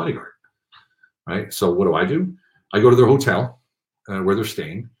 he needs a bodyguard. Right? So what do? I go to their hotel where they're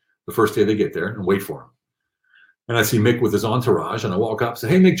staying the first day they get there and wait for him. And I see Mick with his entourage, and I walk up and say,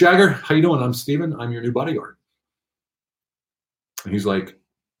 hey, Mick Jagger, how you doing? I'm Steven. I'm your new bodyguard. And he's like,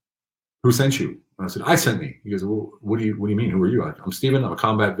 who sent you? And I said, I sent me. He goes, well, what do you mean? Who are you? I'm Steven. I'm a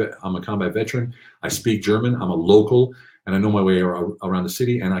combat veteran. I speak German. I'm a local, and I know my way around the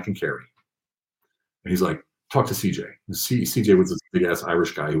city, and I can carry. And he's like, talk to CJ. And CJ was this big ass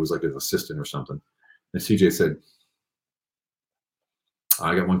Irish guy who was like his assistant or something. And CJ said,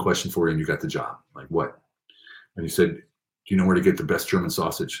 I got one question for you, and you got the job. I'm like, what? And he said, do you know where to get the best German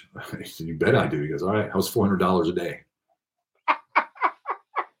sausage? He said, you bet I do. He goes, all right, how's $400 a day?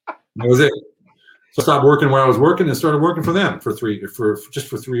 That was it. So I stopped working where I was working and started working for them for 3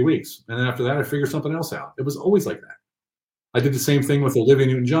 weeks. And then after that, I figured something else out. It was always like that. I did the same thing with Olivia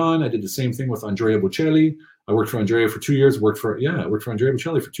Newton-John. I did the same thing with Andrea Bocelli. I worked for Andrea for 2 years. I worked for Andrea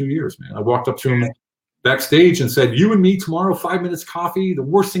Bocelli for 2 years, man. I walked up to him backstage and said, "You and me tomorrow, 5 minutes coffee. The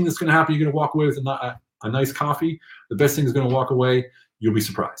worst thing that's going to happen, you're going to walk away with a nice coffee. The best thing is going to walk away. You'll be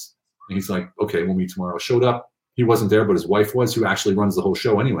surprised." And he's like, "Okay, we'll meet tomorrow." Showed up. He wasn't there, but his wife was, who actually runs the whole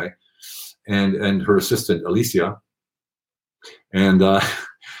show anyway, and her assistant Alicia. And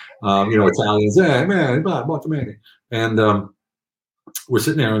Italians, man, molto bene. And we're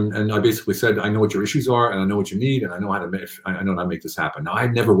sitting there, and I basically said, "I know what your issues are, and I know what you need, and I know how to make this happen." Now, I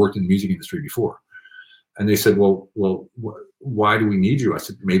had never worked in the music industry before, and they said, "Well, why do we need you?" I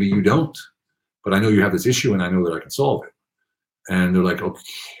said, "Maybe you don't, but I know you have this issue, and I know that I can solve it." And they're like,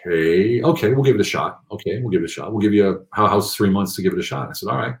 "Okay, we'll give it a shot. Okay, we'll give it a shot. We'll give you how's 3 months to give it a shot." I said,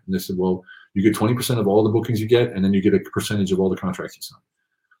 "All right." And they said, "Well, you get 20% of all the bookings you get, and then you get a percentage of all the contracts you sign."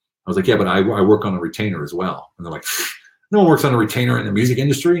 I was like, "Yeah, but I work on a retainer as well." And they're like, "No one works on a retainer in the music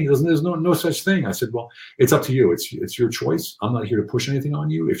industry. There's no such thing." I said, "Well, it's up to you. It's your choice. I'm not here to push anything on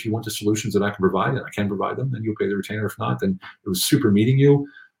you. If you want the solutions that I can provide, and I can provide them, then you'll pay the retainer. If not, then it was super meeting you.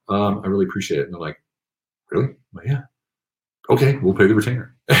 I really appreciate it." And they're like, "Really?" I'm like, "Yeah. Okay, we'll pay the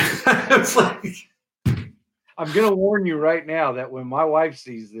retainer." It's like, I'm going to warn you right now that when my wife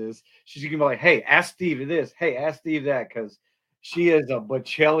sees this, she's going to be like, "Hey, ask Steve this. Hey, ask Steve that," because she is a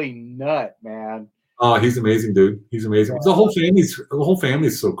Bocelli nut, man. Oh, he's amazing, dude. He's amazing. The whole family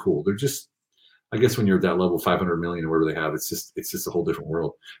is so cool. They're just, I guess when you're at that level, 500 million or whatever they have, it's just a whole different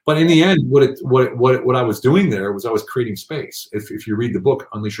world. But in the end, what I was doing there was I was creating space. If you read the book,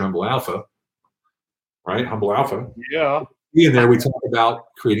 Unleash Your Humble Alpha, right? Humble Alpha. Yeah. In there, we talk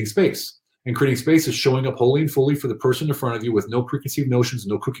about creating space. And creating space is showing up wholly and fully for the person in front of you with no preconceived notions,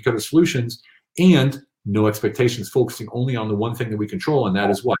 no cookie cutter solutions, and no expectations, focusing only on the one thing that we control, and that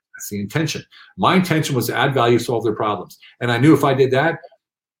is what? That's the intention. My intention was to add value, solve their problems. And I knew if I did that,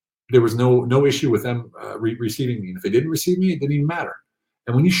 there was no issue with them receiving me. And if they didn't receive me, it didn't even matter.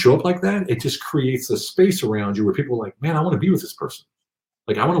 And when you show up like that, it just creates a space around you where people are like, "Man, I want to be with this person.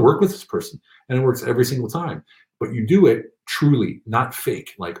 Like, I want to work with this person." And it works every single time. But you do it truly, not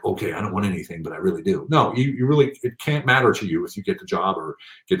fake. Like, "Okay, I don't want anything, but I really do." No, you really, it can't matter to you if you get the job or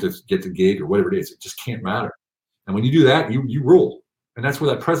get the gig or whatever it is. It just can't matter. And when you do that, you rule. And that's where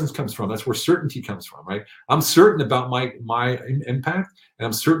that presence comes from. That's where certainty comes from, right? I'm certain about my impact, and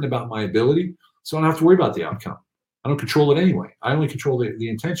I'm certain about my ability, so I don't have to worry about the outcome. I don't control it anyway. I only control the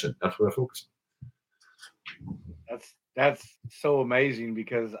intention. That's what I focus on. That's so amazing,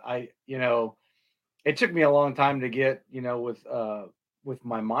 because it took me a long time to get, with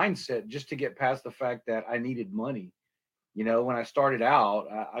my mindset, just to get past the fact that I needed money. When I started out,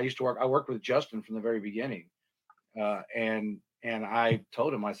 I worked with Justin from the very beginning. And I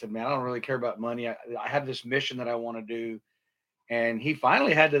told him, I said, "Man, I don't really care about money. I have this mission that I want to do." And he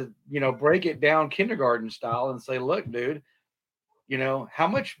finally had to, break it down kindergarten style and say, "Look, dude, how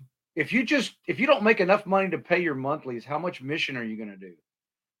much, if you don't make enough money to pay your monthlies, how much mission are you going to do?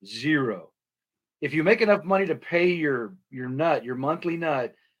 Zero. If you make enough money to pay your monthly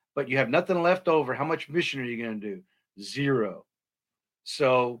nut, but you have nothing left over, how much mission are you going to do? Zero.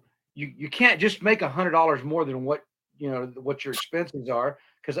 So you can't just make $100 more than what your expenses are,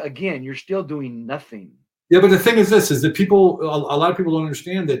 because again, you're still doing nothing." Yeah, but the thing is this, is that a lot of people don't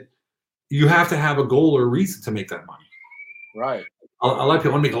understand that you have to have a goal or a reason to make that money. Right. A lot of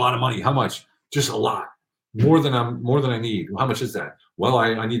people want to make a lot of money. How much? Just a lot. More than I need. How much is that? Well,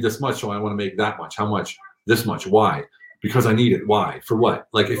 I need this much, so I want to make that much. How much? This much. Why? Because I need it. Why? For what?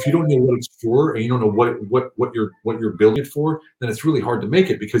 Like, if you don't know what it's for, and you don't know what you're building it for, then it's really hard to make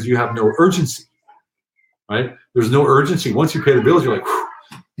it, because you have no urgency. Right? There's no urgency. Once you pay the bills, you're like,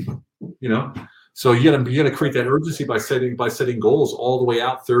 whew, So you gotta create that urgency by setting goals all the way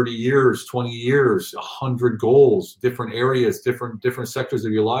out 30 years, 20 years, 100 goals, different areas, different sectors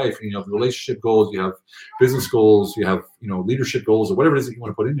of your life. You have relationship goals, you have business goals, you have leadership goals, or whatever it is that you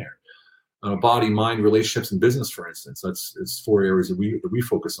want to put in there. Body, mind, relationships, and business, for instance. It's 4 areas that we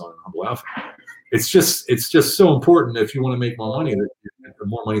focus on in Humble Alpha. It's just so important, if you want to make more money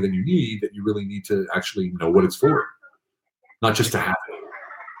than you need, that you really need to actually know what it's for, not just to have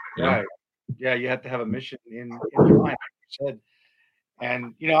it. Right. Yeah, you have to have a mission in your mind, like you said.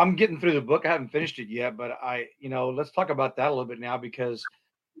 And I'm getting through the book. I haven't finished it yet, but let's talk about that a little bit now, because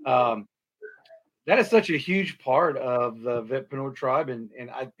that is such a huge part of the Vetpreneur tribe, and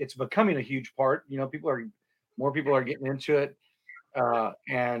it's becoming a huge part. More people are getting into it.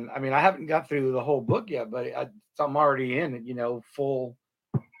 And I mean, I haven't got through the whole book yet, but I'm already in, full,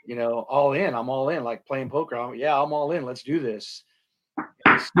 all in. I'm all in, like playing poker. I'm all in. Let's do this.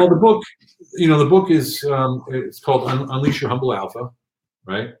 And Well, the book is it's called Unleash Your Humble Alpha,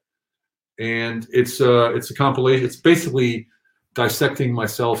 right? And it's a compilation. It's basically dissecting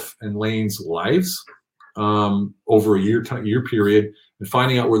myself and Lane's lives over a year period and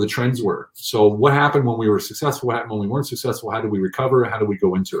finding out where the trends were. So what happened when we were successful? What happened when we weren't successful? How did we recover? How did we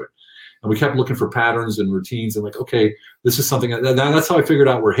go into it? And we kept looking for patterns and routines and like, okay, this is something that's how I figured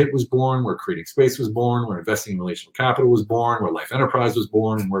out where HIT was born, where Creating Space was born, where Investing in Relational Capital was born, where Life Enterprise was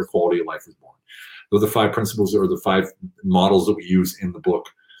born, and where Quality of Life was born. Those are the 5 principles or the 5 models that we use in the book.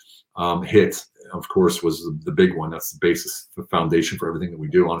 HIT, of course, was the big one. That's the basis, the foundation for everything that we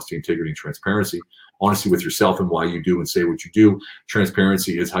do: honesty, integrity, and transparency. Honesty with yourself and why you do and say what you do.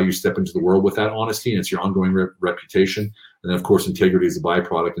 Transparency is how you step into the world with that honesty, and it's your ongoing reputation. And then, of course, integrity is a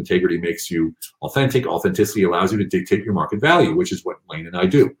byproduct. Integrity makes you authentic. Authenticity allows you to dictate your market value, which is what Lane and I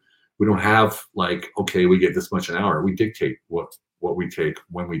do. We don't have like, okay, we get this much an hour. We dictate what we take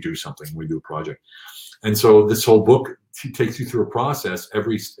when we do something, when we do a project. And so this whole book takes you through a process.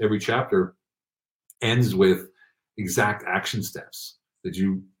 Every chapter ends with exact action steps that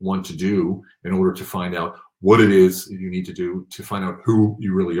you want to do in order to find out what it is that you need to do to find out who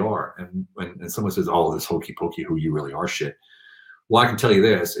you really are. And someone says, oh, this hokey pokey who you really are shit. Well, I can tell you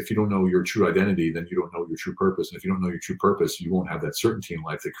this: if you don't know your true identity, then you don't know your true purpose. And if you don't know your true purpose, you won't have that certainty in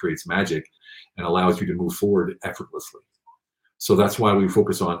life that creates magic and allows you to move forward effortlessly. So that's why we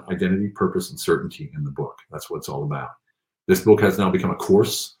focus on identity, purpose, and certainty in the book. That's what it's all about. This book has now become a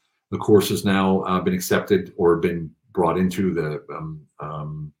course. The course has now been accepted or been brought into the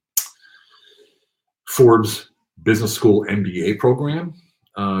Forbes Business School MBA program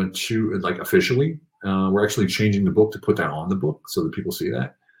to like officially. We're actually changing the book to put that on the book so that people see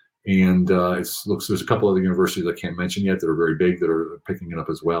that. And there's a couple other universities I can't mention yet that are very big that are picking it up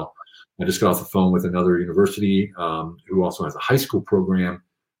as well. I just got off the phone with another university who also has a high school program.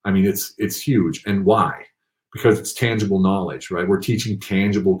 I mean, it's huge. And why? Because it's tangible knowledge, right? We're teaching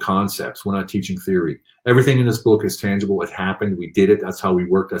tangible concepts. We're not teaching theory. Everything in this book is tangible. It happened. We did it. That's how we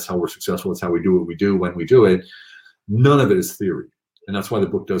work. That's how we're successful. That's how we do what we do when we do it. None of it is theory. And that's why the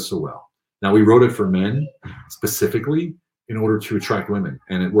book does so well. Now, we wrote it for men specifically in order to attract women.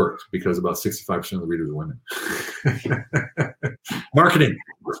 And it worked because about 65% of the readers are women. Marketing.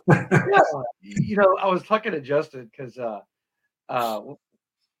 Yeah. I was talking to Justin because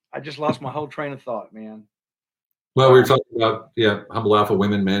I just lost my whole train of thought, man. Well, we were talking about, humble alpha,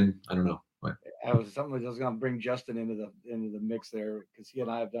 women, men. I don't know. What? I was something that was going to bring Justin into the mix there because he and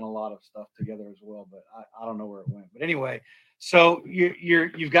I have done a lot of stuff together as well, but I don't know where it went. But anyway, so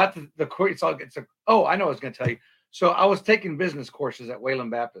you've got the course. I know I was going to tell you. So I was taking business courses at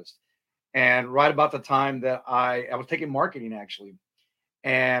Wayland Baptist, and right about the time that I was taking marketing actually,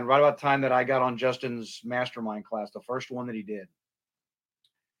 and right about the time that I got on Justin's mastermind class, the first one that he did.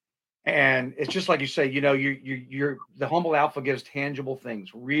 And it's just like you say, you're the humble alpha gives tangible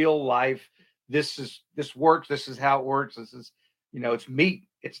things, real life. This works. This is how it works. This is, it's meat.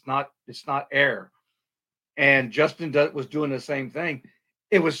 It's not air. And Justin was doing the same thing.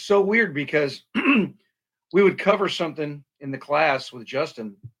 It was so weird because we would cover something in the class with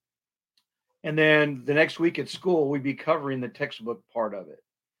Justin, and then the next week at school, we'd be covering the textbook part of it.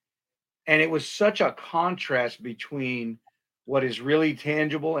 And it was such a contrast between what is really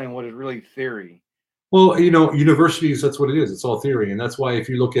tangible and what is really theory. Well, universities, that's what it is. It's all theory. And that's why if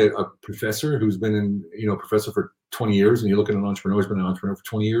you look at a professor who's been professor for 20 years, and you look at an entrepreneur who's been an entrepreneur for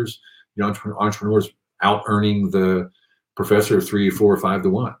 20 years, entrepreneurs out earning the professor 3, 4, or 5 to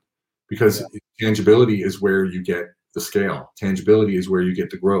 1, because tangibility is where you get the scale. Tangibility is where you get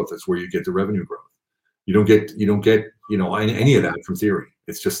the growth. That's where you get the revenue growth. You don't get any of that from theory.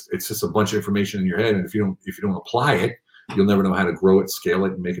 It's just a bunch of information in your head. And if you don't apply it, you'll never know how to grow it, scale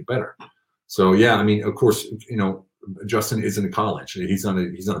it, and make it better. So yeah, I mean, of course, Justin isn't in college. He's not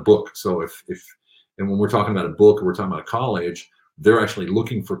a book. So and when we're talking about a book or we're talking about a college, they're actually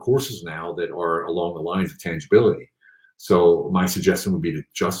looking for courses now that are along the lines of tangibility. So my suggestion would be to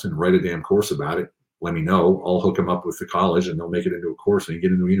Justin, write a damn course about it. Let me know. I'll hook him up with the college and they'll make it into a course and you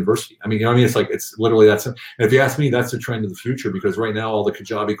get into a university. I mean, it's literally that's. And if you ask me, that's the trend of the future, because right now all the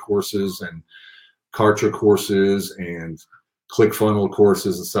Kajabi courses and Kartra courses and ClickFunnels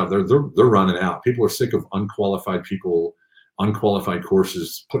courses and stuff, they're running out. People are sick of unqualified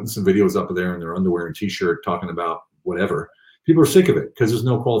courses, putting some videos up there in their underwear and t-shirt talking about whatever. People are sick of it because there's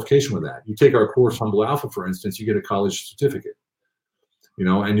no qualification with that. You take our course, Humble Alpha, for instance, you get a college certificate,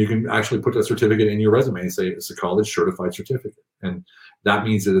 and you can actually put that certificate in your resume and say it's a college certified certificate. And that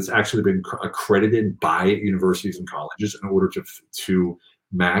means that it's actually been accredited by universities and colleges in order to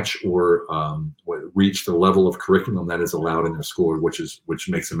match or reach the level of curriculum that is allowed in their school, which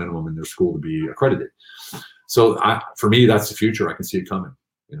makes a minimum in their school to be accredited. So for me, that's the future. I can see it coming.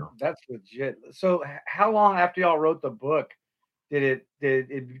 That's legit. So how long after y'all wrote the book did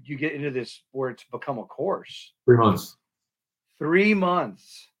you get into this where it's become a course? 3 months. 3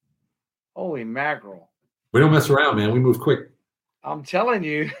 months. Holy mackerel. We don't mess around, man. We move quick. I'm telling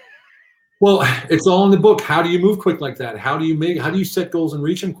you. Well, it's all in the book. How do you move quick like that? How do you set goals and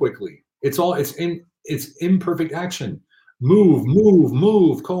reach them quickly? It's imperfect action.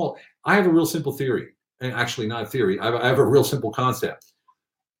 Move, call. I have a real simple theory. And actually not a theory. I have a real simple concept.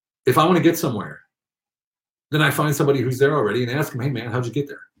 If I want to get somewhere, then I find somebody who's there already and ask them, hey man, how'd you get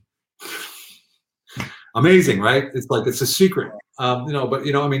there? Amazing, right? It's like, it's a secret, but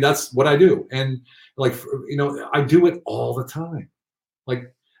I mean, that's what I do. And like, I do it all the time.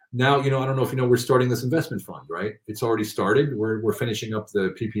 Like now, I don't know if we're starting this investment fund, right? It's already started. We're finishing up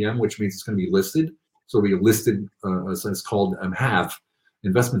the PPM, which means it's going to be listed. So we listed, it's called HAVE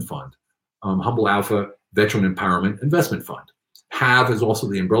Investment Fund, Humble Alpha Veteran Empowerment Investment Fund. HAVE is also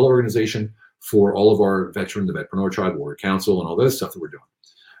the umbrella organization for all of our the Vetpreneur Tribe, Warrior Council, and all this stuff that we're doing.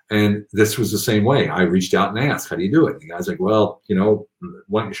 And this was the same way. I reached out and asked, how do you do it? And the guy's like, well,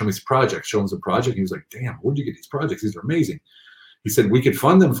 why don't you show me some projects? Show him some project. He was like, damn, where'd you get these projects? These are amazing. He said, we could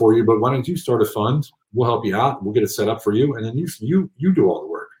fund them for you, but why don't you start a fund? We'll help you out. We'll get it set up for you. And then you do all the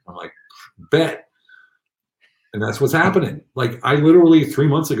work. I'm like, bet. And that's what's happening. Like I literally 3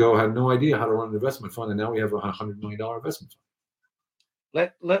 months ago had no idea how to run an investment fund. And now we have a $100 million investment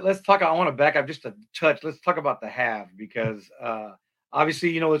fund. Let's talk. I want to back up just a touch. Let's talk about the HAVE because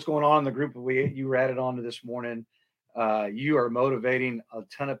obviously, what's going on in the group you were added on to this morning. You are motivating a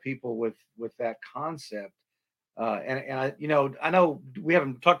ton of people with that concept. And I know we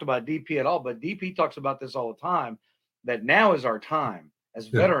haven't talked about DP at all, but DP talks about this all the time, that now is our time as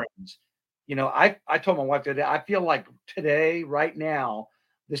veterans. I told my wife today, I feel like today, right now,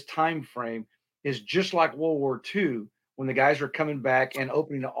 this time frame is just like World War II, when the guys were coming back and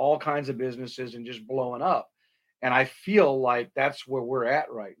opening all kinds of businesses and just blowing up. And I feel like that's where we're at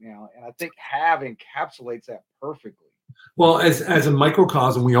right now. And I think HAVE encapsulates that perfectly. Well, as a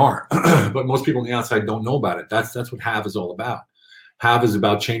microcosm, we are, but most people on the outside don't know about it. That's what HAVE is all about. HAVE is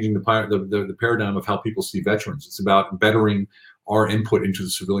about changing the paradigm of how people see veterans. It's about bettering our input into the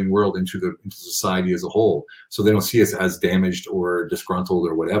civilian world, into society as a whole, so they don't see us as damaged or disgruntled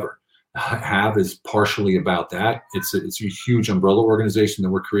or whatever. HAVE is partially about that. It's a huge umbrella organization that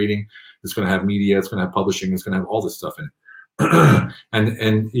we're creating. It's going to have media. It's going to have publishing. It's going to have all this stuff in it.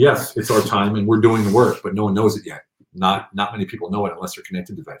 and yes, it's our time, and we're doing the work, but no one knows it yet. Not many people know it unless they're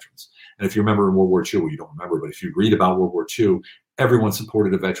connected to veterans. And if you remember in World War II, well, you don't remember, but if you read about World War II, everyone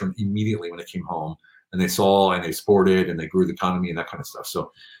supported a veteran immediately when they came home, and they saw and they supported and they grew the economy and that kind of stuff.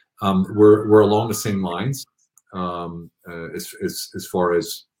 So we're along the same lines as far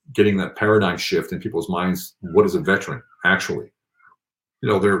as getting that paradigm shift in people's minds. What is a veteran actually?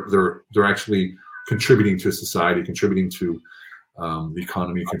 They're actually contributing to society, contributing to the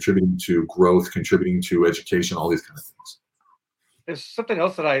economy, contributing to growth, contributing to education, all these kind of things. There's something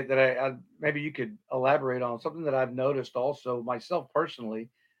else that I maybe you could elaborate on, something that I've noticed also myself personally,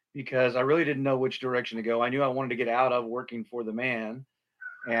 because I really didn't know which direction to go. I knew I wanted to get out of working for the man,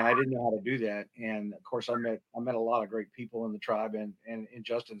 and I didn't know how to do that. And of course, I met a lot of great people in the tribe and in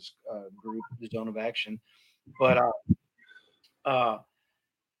Justin's group, the Zone of Action. But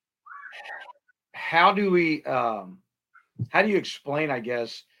how do you explain, I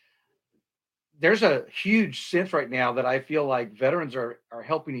guess, there's a huge sense right now that I feel like veterans are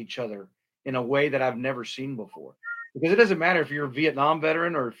helping each other in a way that I've never seen before. Because it doesn't matter if you're a Vietnam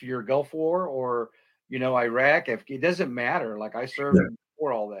veteran or if you're Gulf War or, Iraq, it doesn't matter. Like I served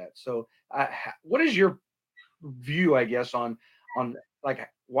before all that. So what is your view, I guess, on like,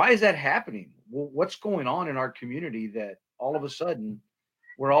 why is that happening? What's going on in our community that all of a sudden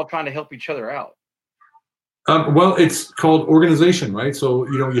we're all trying to help each other out? Well, it's called organization, right? So,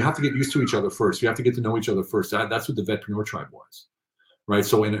 you have to get used to each other first. You have to get to know each other first. That's what the Vetpreneur Tribe was, right?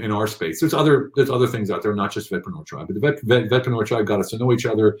 So in our space, there's other things out there, not just Vetpreneur Tribe, but the Vetpreneur Tribe got us to know each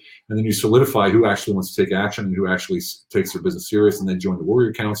other, and then you solidify who actually wants to take action and who actually takes their business serious, and then join the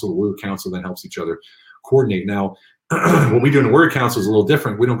Warrior Council. The Warrior Council then helps each other coordinate. Now, what we do in the Warrior Council is a little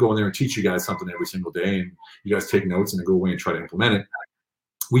different. We don't go in there and teach you guys something every single day, and you guys take notes and then go away and try to implement it.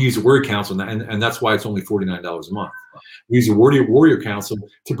 We use a Warrior Council, and that's why it's only $49 a month. We use a Warrior Council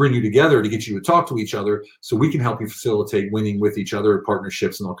to bring you together, to get you to talk to each other, so we can help you facilitate winning with each other,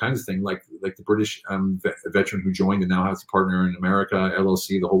 partnerships and all kinds of things, like the British veteran who joined and now has a partner in America,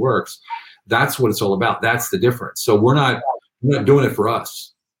 LLC, the whole works. That's what it's all about. That's the difference. So we're not We're not doing it for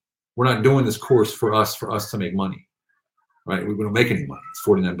us. We're not doing this course for us to make money, right? We don't make any money. It's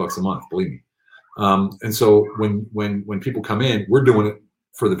 $49 a month, believe me. And so when people come in, we're doing it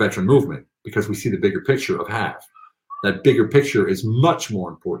for the veteran movement because we see the bigger picture of HAVE. That bigger picture is much more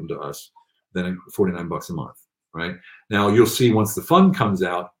important to us than $49 a month, right? Now you'll see once the fund comes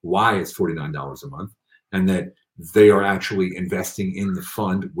out why it's $49 a month, and that they are actually investing in the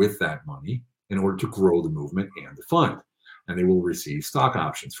fund with that money in order to grow the movement and the fund. And they will receive stock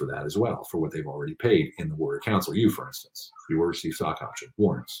options for that as well, for what they've already paid in the Warrior Council. You, for instance, you will receive stock option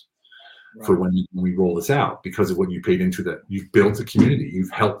warrants for when we roll this out because of what you paid into that. You've built a community.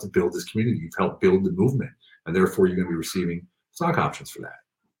 You've helped to build this community. You've helped build the movement. And therefore, you're going to be receiving stock options for that,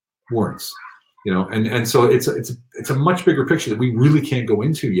 warrants. And so it's a much bigger picture that we really can't go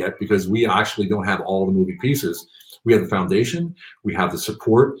into yet because we actually don't have all the moving pieces. We have the foundation, we have the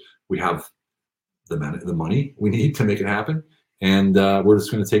support, we have the money we need to make it happen, and we're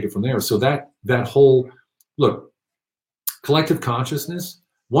just going to take it from there. So that whole look, collective consciousness.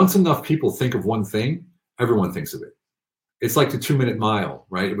 Once enough people think of one thing, everyone thinks of it. It's like the 2-minute mile,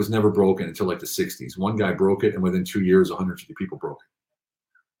 right? It was never broken until like the 60s. One guy broke it, and within 2 years, 150 people broke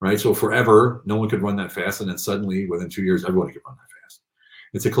it, right? So forever, no one could run that fast, and then suddenly, within 2 years, everybody could run that fast.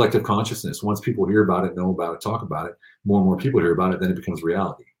 It's a collective consciousness. Once people hear about it, know about it, talk about it, more and more people hear about it, then it becomes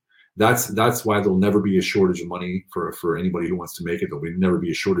reality. That's why there'll never be a shortage of money for anybody who wants to make it. There'll never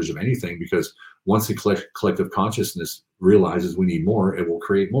be a shortage of anything because once the collective consciousness realizes we need more, it will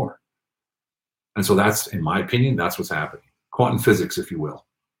create more. And so that's, in my opinion, that's what's happening. Quantum physics, if you will.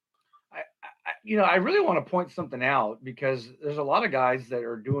 I really want to point something out because there's a lot of guys that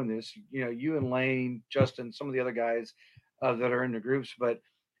are doing this. You and Lane, Justin, some of the other guys that are in the groups. But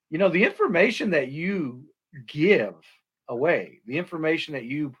the information that you give away, the information that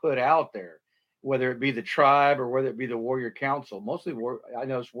you put out there, whether it be the tribe or whether it be the Warrior Council, mostly I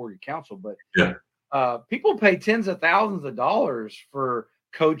know it's Warrior Council, but yeah, people pay tens of thousands of dollars for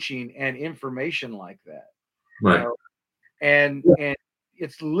coaching and information like that, right? And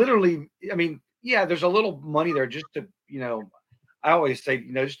it's literally, I mean, yeah, there's a little money there just to, I always say,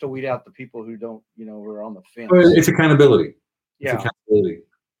 just to weed out the people who don't, who are on the fence. It's accountability. Yeah. It's accountability.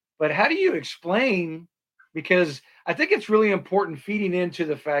 But how do you explain? Because I think it's really important feeding into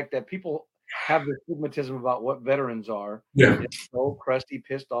the fact that people have this stigmatism about what veterans are. Yeah. It's so crusty,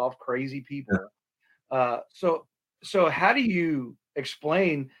 pissed off, crazy people. Yeah. So how do you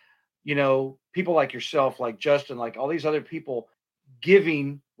explain, people like yourself, like Justin, like all these other people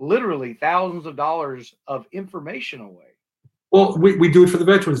giving literally thousands of dollars of information away? Well, we do it for the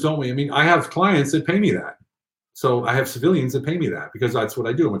veterans, don't we? I mean, I have clients that pay me that. So I have civilians that pay me that because that's what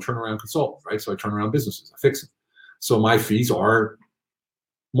I do. I'm a turnaround consultant, right? So I turn around businesses, I fix them. So my fees are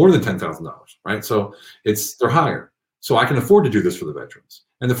more than $10,000, right? So they're higher. So I can afford to do this for the veterans.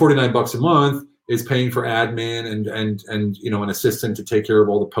 And the $49 a month is paying for admin and an assistant to take care of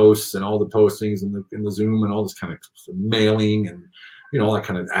all the posts and all the postings and the Zoom and all this kind of mailing and all that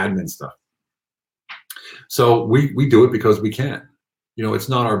kind of admin stuff. So we do it because we can. It's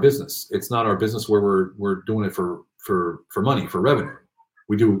not our business. It's not our business where we're doing it for money, for revenue.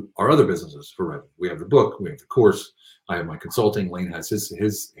 We do our other businesses for revenue. We have the book, we have the course. I have my consulting. Lane has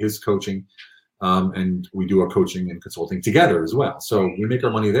his coaching, and we do our coaching and consulting together as well. So we make our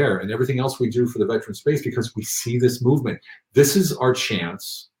money there, and everything else we do for the veteran space because we see this movement. This is our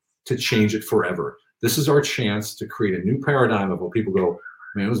chance to change it forever. This is our chance to create a new paradigm of what people go,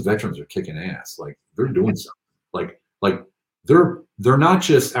 man, those veterans are kicking ass. Like they're doing something. Like they're not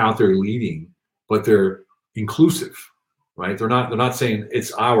just out there leading, but they're inclusive, right? They're not saying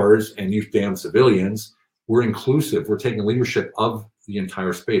it's ours and you damn civilians. We're inclusive. We're taking leadership of the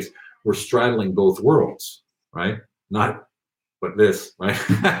entire space. We're straddling both worlds, right? Not but this, right?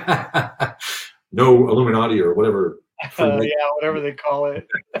 No Illuminati or whatever. Whatever they call it.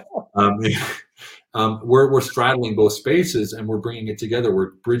 We're straddling both spaces and we're bringing it together.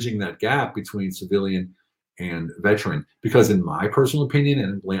 We're bridging that gap between civilian and veteran, because in my personal opinion,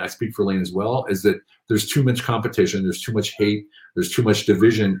 and Lane, I speak for Lane as well, is that there's too much competition, there's too much hate, there's too much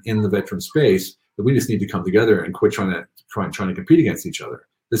division in the veteran space that we just need to come together and quit trying to compete against each other.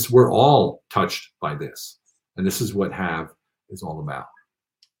 We're all touched by this, and this is what HAVE is all about.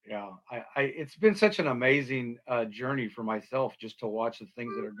 Yeah, it's been such an amazing journey for myself just to watch the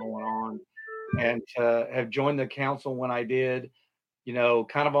things that are going on, and to have joined the council when I did,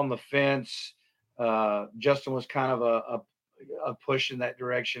 kind of on the fence. Justin was kind of a push in that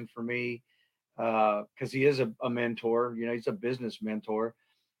direction for me because he is a mentor. He's a business mentor,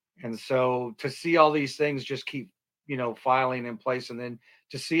 and so to see all these things just keep filing in place, and then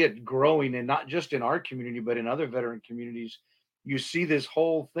to see it growing, and not just in our community but in other veteran communities you see this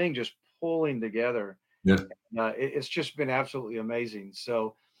whole thing just pulling together. Yeah. It's just been absolutely amazing.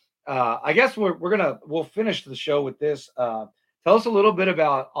 So I guess we'll finish the show with this. Tell us a little bit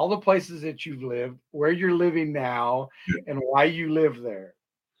about all the places that you've lived, where you're living now, and why you live there.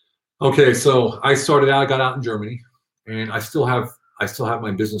 Okay, so I got out in Germany, and I still have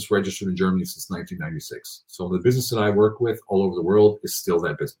my business registered in Germany since 1996. So the business that I work with all over the world is still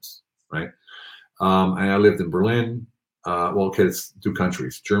that business, right? And I lived in Berlin. It's 2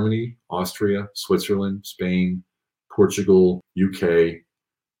 countries: Germany, Austria, Switzerland, Spain, Portugal, UK,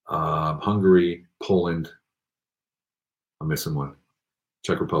 Hungary, Poland. I'm missing one.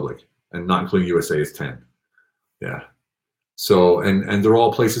 Czech Republic, and not including USA is 10. Yeah. So, and they're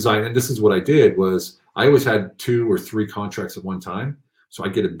all places and this is what I did was I always had 2 or 3 contracts at one time. So I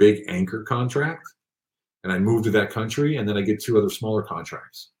get a big anchor contract and I move to that country, and then I get 2 other smaller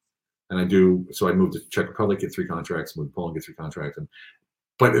contracts. And I moved to Czech Republic, get 3 contracts, moved to Poland, get 3 contracts.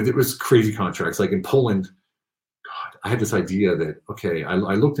 But it was crazy contracts. Like in Poland, God, I had this idea that, okay, I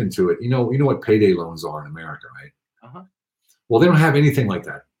looked into it. You know what payday loans are in America, right? Uh-huh. Well, they don't have anything like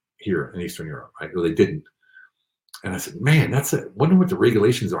that here in Eastern Europe, right? Or they didn't. And I said, man, that's it. Wonder what the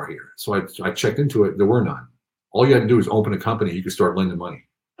regulations are here. So I checked into it. There were none. All you had to do is open a company. You could start lending money.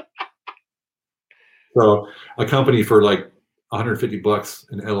 So a company for like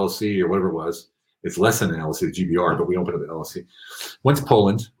 $150 an LLC or whatever it was. It's less than an LLC, GBR, but we opened up an LLC. Went to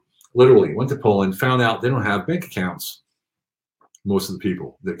Poland, found out they don't have bank accounts, most of the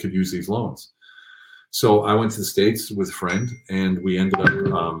people that could use these loans. So I went to the States with a friend, and we ended up,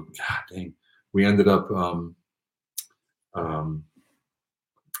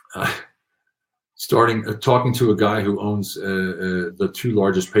 talking to a guy who owns the 2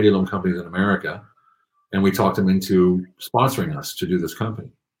 largest payday loan companies in America, and we talked him into sponsoring us to do this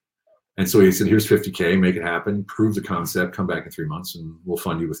company. And so he said, here's $50K, make it happen, prove the concept, come back in 3 months, and we'll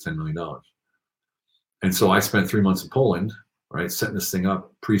fund you with $10 million. And so I spent 3 months in Poland, right, setting this thing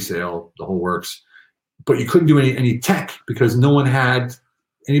up, pre-sale, the whole works. But you couldn't do any tech because no one had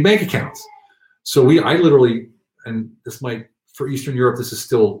any bank accounts. So I literally, and this might, for Eastern Europe, this is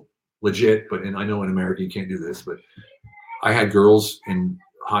still legit, and I know in America you can't do this, but I had girls in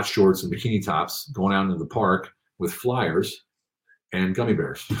hot shorts and bikini tops going out into the park with flyers and gummy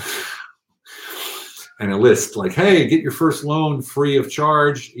bears and a list like, hey, get your first loan free of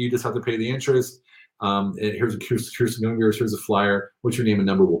charge. You just have to pay the interest. Here's the gummy bears. Here's a flyer. What's your name and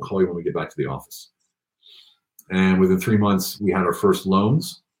number? We'll call you when we get back to the office. And within 3 months, we had our first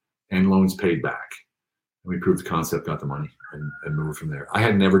loans and loans paid back. And we proved the concept, got the money, and moved from there. I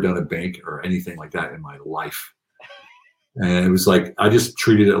had never done a bank or anything like that in my life. And it was like, I just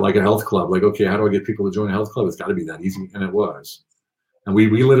treated it like a health club. Like, okay, how do I get people to join a health club? It's got to be that easy. And it was. And we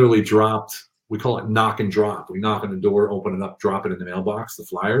literally dropped, we call it knock and drop. We knock on the door, open it up, drop it in the mailbox, the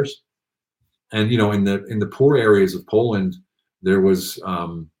flyers. And, in the poor areas of Poland, there was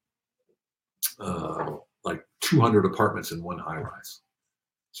like 200 apartments in one high rise.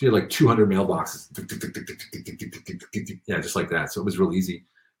 So you had like 200 mailboxes. Yeah, just like that. So it was real easy.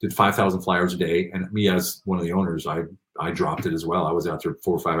 Did 5,000 flyers a day. And me as one of the owners, I dropped it as well. I was out there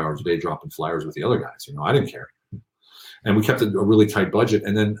 4 or 5 hours a day dropping flyers with the other guys. I didn't care. And we kept a really tight budget.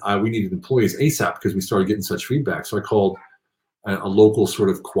 And then we needed employees ASAP because we started getting such feedback. So I called a local sort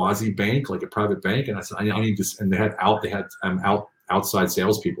of quasi bank, like a private bank. And I said, I need to, and they had outside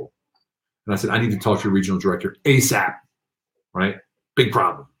salespeople. And I said, I need to talk to your regional director ASAP, right? Big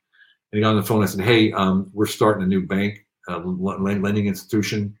problem. And he got on the phone. I said, hey, we're starting a new bank, lending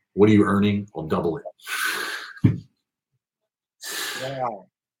institution. What are you earning? I'll double it. Wow.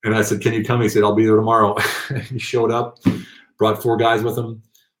 And I said, can you come? He said, I'll be there tomorrow. He showed up, brought 4 guys with him,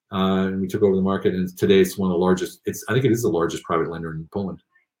 and we took over the market. And today it's one of the largest. I think it is the largest private lender in Poland.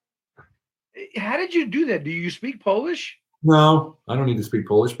 How did you do that? Do you speak Polish? No, I don't need to speak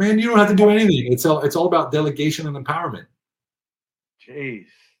Polish. Man, you don't have to do anything. It's all about delegation and empowerment. Jeez.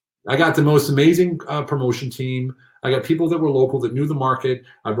 I got the most amazing promotion team. I got people that were local that knew the market.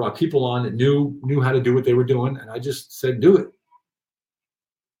 I brought people on that knew how to do what they were doing, and I just said, do it.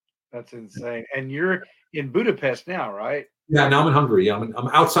 That's insane. And you're in Budapest now, right? Yeah, now I'm in Hungary. I'm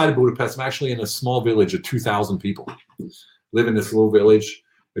outside of Budapest. I'm actually in a small village of 2,000 people. Live in this little village.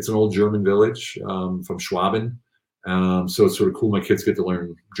 It's an old German village from Schwaben. So it's sort of cool. My kids get to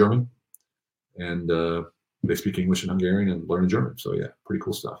learn German, and they speak English and Hungarian and learn German. So yeah, pretty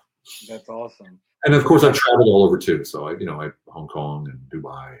cool stuff. That's awesome. And of course, I've traveled all over too. So I Hong Kong and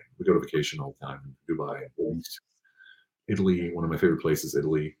Dubai. We go to vacation all the time in Dubai, Italy. One of my favorite places,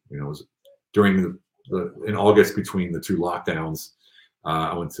 Italy. Was during in August between the 2 lockdowns.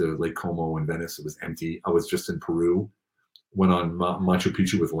 I went to Lake Como in Venice. It was empty. I was just in Peru. went on Machu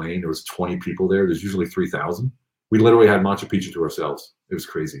Picchu with Lane. There was 20 people there. There's usually 3,000. We literally had Machu Picchu to ourselves. It was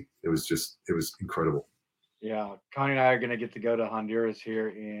crazy. It was incredible. Yeah, Connie and I are going to get to go to Honduras here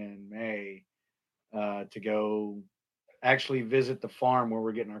in May to go actually visit the farm where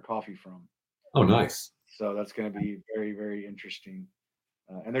we're getting our coffee from. Oh, nice. So that's going to be very, very interesting.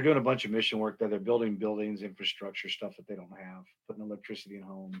 And they're doing a bunch of mission work there. They're building buildings, infrastructure, stuff that they don't have, putting electricity in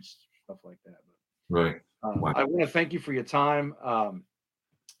homes, stuff like that. But, right. Wow. I want to thank you for your time.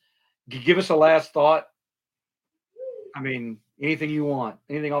 Give us a last thought. I mean, anything you want,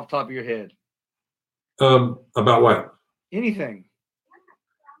 anything off the top of your head. About what? Anything.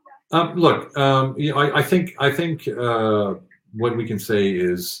 Look, I think what we can say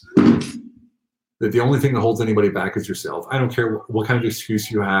is that the only thing that holds anybody back is yourself. I don't care what kind of excuse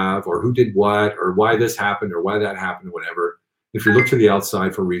you have, or who did what, or why this happened, or why that happened, or whatever. If you look to the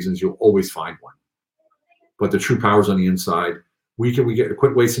outside for reasons, you'll always find one. But the true power is on the inside. We get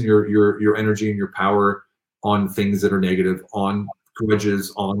quit wasting your energy and your power on things that are negative, on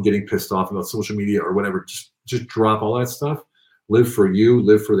grudges, on getting pissed off about social media or whatever. Just drop all that stuff. Live for you.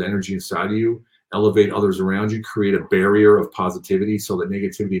 Live for the energy inside of you. Elevate others around you. Create a barrier of positivity so that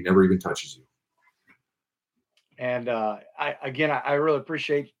negativity never even touches you. And I really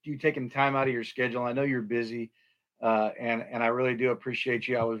appreciate you taking time out of your schedule. I know you're busy, and I really do appreciate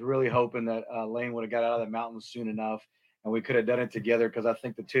you. I was really hoping that Lane would have got out of the mountains soon enough, and we could have done it together, because I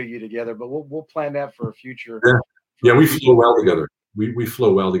think the two of you together. But we'll plan that for a future. Yeah, we flow well together. We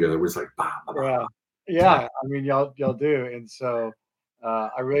flow well together. We're just like, bah, bah, bah. Yeah. I mean, y'all do, and so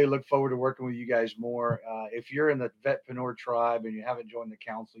I really look forward to working with you guys more. If you're in the Vetpreneur tribe and you haven't joined the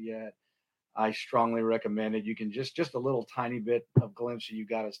council yet, I strongly recommend it. You can just a little tiny bit of glimpse that you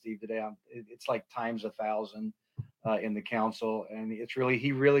got of Steve today. It's like times 1,000 in the council, and it's really,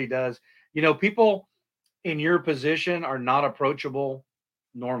 he really does. You know, people in your position are not approachable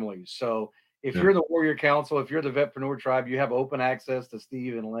normally. So if you're the Warrior Council, if you're the Vetpreneur tribe, you have open access to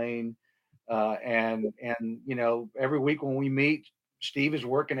Steve and Lane, and you know, every week when we meet, Steve is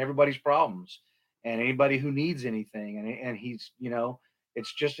working everybody's problems and anybody who needs anything, and he's, you know.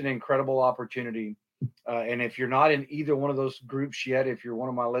 It's just an incredible opportunity. And if you're not in either one of those groups yet, if you're one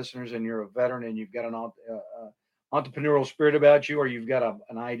of my listeners and you're a veteran and you've got an entrepreneurial spirit about you, or you've got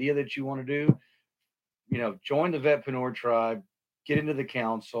an idea that you want to do, you know, join the Vetpreneur tribe, get into the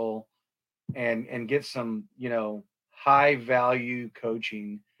council, and get some, you know, high value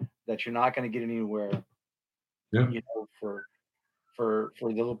coaching that you're not going to get anywhere, you know, for the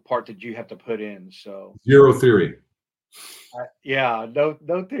little part that you have to put in. So zero theory.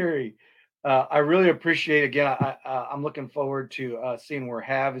 No theory. I really appreciate, again, I'm looking forward to seeing where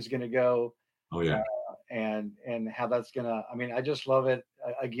HAV is going to go. Oh yeah. And how that's going to, I mean, I just love it.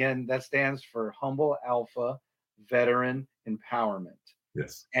 Again, that stands for Humble Alpha Veteran Empowerment.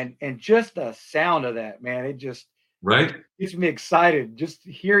 Yes. And just the sound of that, man, it just gets me excited. Just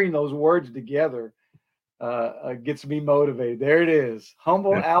hearing those words together gets me motivated. There it is.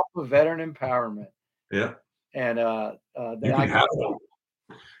 Humble Alpha Veteran Empowerment. Yeah. And you can have it all.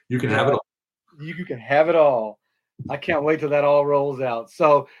 You can have it all. You can have it all. I can't wait till that all rolls out.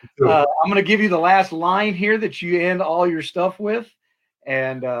 So I'm going to give you the last line here that you end all your stuff with,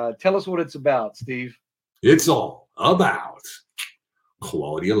 and tell us what it's about, Steve. It's all about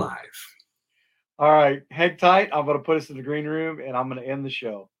quality of life. All right, hang tight. I'm going to put us in the green room, and I'm going to end the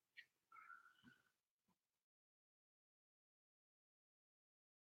show.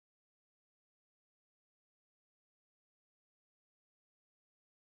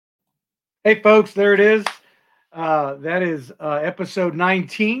 Hey, folks, there it is. That is episode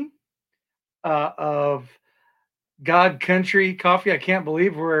 19 of God Country Coffee. I can't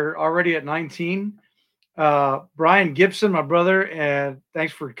believe we're already at 19. Brian Gibson, my brother, and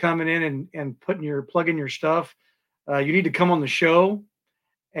thanks for coming in and plugging your stuff. You need to come on the show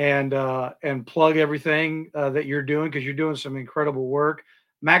and plug everything that you're doing, because you're doing some incredible work.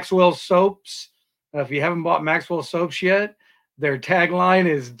 Maxwell Soaps. If you haven't bought Maxwell Soaps yet, their tagline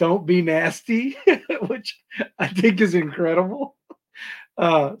is "Don't be nasty," which I think is incredible.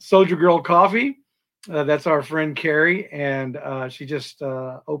 Soldier Girl Coffee. That's our friend Carrie, and she just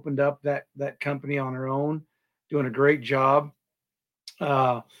opened up that company on her own, doing a great job.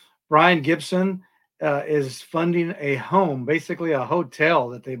 Brian Gibson is funding a home, basically a hotel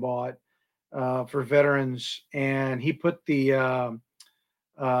that they bought for veterans, and he put the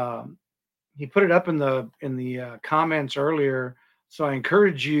he put it up in the comments earlier. So I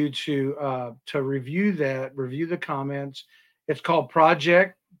encourage you to review the comments. It's called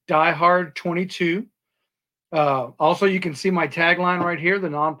Project Die Hard 22. Also, you can see my tagline right here, the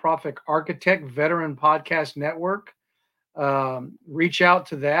Nonprofit Architect Veteran Podcast Network. reach out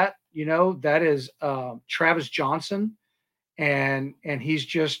to that. That is Travis Johnson, and he's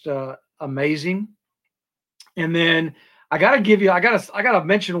just amazing. And then I gotta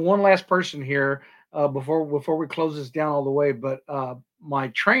mention one last person here before we close this down all the way. But my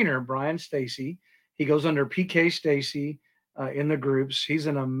trainer, Brian Stacy, he goes under PK Stacy in the groups. He's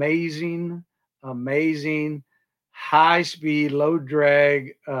an amazing, high speed, low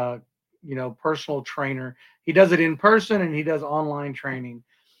drag, personal trainer. He does it in person and he does online training.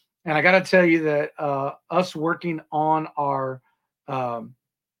 And I got to tell you that us working on um,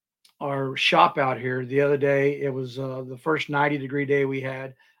 our shop out here the other day. It was the first 90-degree day we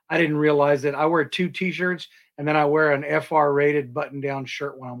had. I didn't realize that I wear 2 t-shirts and then I wear an FR rated button down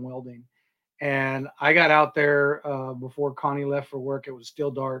shirt when I'm welding. And I got out there before Connie left for work. It was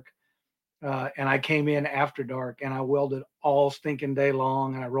still dark. And I came in after dark and I welded all stinking day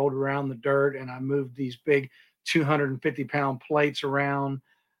long. And I rolled around the dirt and I moved these big 250-pound plates around.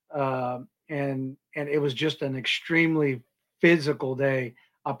 And it was just an extremely physical day.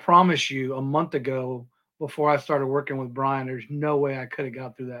 I promise you, a month ago, before I started working with Brian, there's no way I could have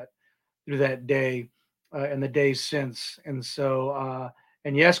got through that day and the days since. And so,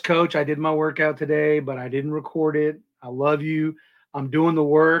 and yes, coach, I did my workout today, but I didn't record it. I love you. I'm doing the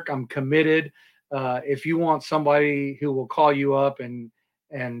work. I'm committed. If you want somebody who will call you up and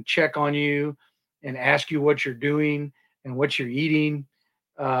check on you and ask you what you're doing and what you're eating,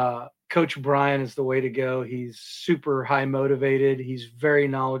 Coach Brian is the way to go. He's super high motivated. He's very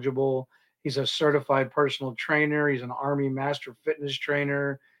knowledgeable. He's a certified personal trainer. He's an Army Master Fitness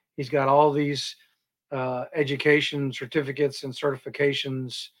Trainer. He's got all these education certificates and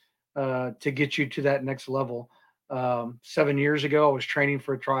certifications to get you to that next level. 7 years ago, I was training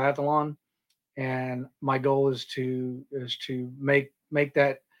for a triathlon, and my goal is to make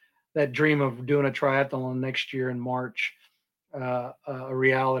that dream of doing a triathlon next year in March a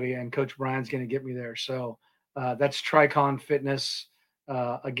reality. And Coach Brian's going to get me there. So that's Tricon Fitness.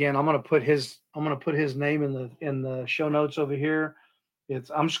 Again, I'm going to put his name in the show notes over here.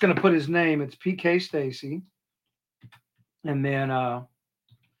 I'm just going to put his name. It's PK Stacy, and then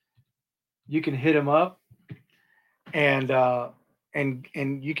you can hit him up, and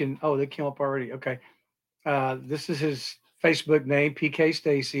you can. Oh, they came up already. Okay, this is his Facebook name, PK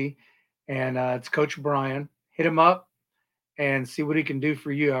Stacy, and it's Coach Brian. Hit him up and see what he can do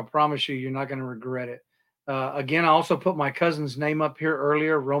for you. I promise you, you're not going to regret it. Again, I also put my cousin's name up here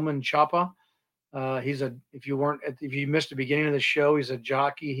earlier, Roman Chapa. If you missed the beginning of the show, he's a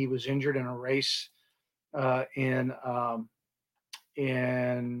jockey. He was injured in a race in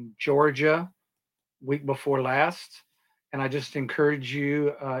Georgia week before last. And I just encourage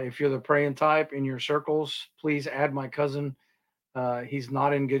you, if you're the praying type in your circles, please add my cousin. He's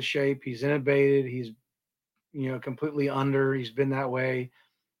not in good shape. He's intubated. He's completely under. He's been that way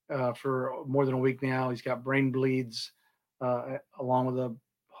for more than a week now. He's got brain bleeds along with a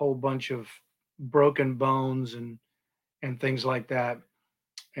whole bunch of broken bones and things like that.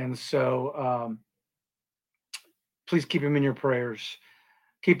 And so please keep him in your prayers.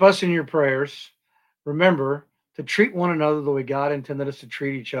 Keep us in your prayers. Remember to treat one another the way God intended us to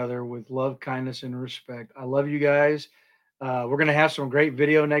treat each other, with love, kindness, and respect. I love you guys. We're going to have some great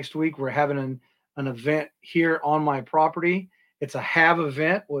video next week. We're having an event here on my property. It's a HAV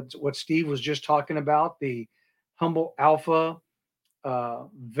event, what Steve was just talking about, the Humble Alpha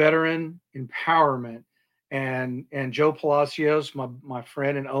Veteran Empowerment. And Joe Palacios, my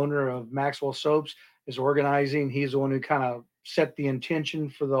friend and owner of Maxwell Soaps, is organizing. He's the one who kind of set the intention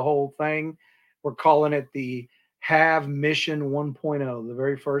for the whole thing. We're calling it the HAV Mission 1.0, the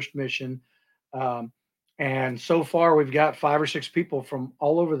very first mission. And so far, we've got 5 or 6 people from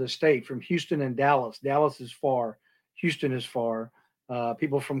all over the state, from Houston and Dallas. Dallas is far. Houston is far.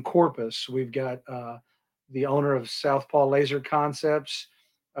 People from Corpus. We've got the owner of Southpaw Laser Concepts,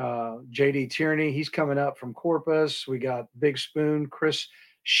 J.D. Tierney. He's coming up from Corpus. We got Big Spoon, Chris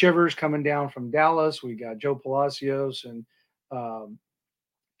Shivers coming down from Dallas. We got Joe Palacios and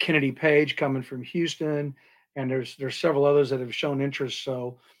Kennedy Page coming from Houston. And there's several others that have shown interest.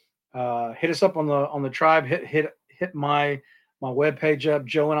 So hit us up on the tribe. Hit my webpage up.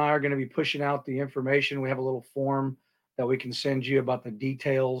 Joe and I are going to be pushing out the information. We have a little form that we can send you about the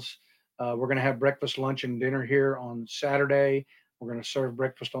details. We're going to have breakfast, lunch, and dinner here on Saturday. We're going to serve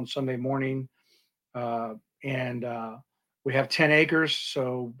breakfast on Sunday morning. And we have 10 acres.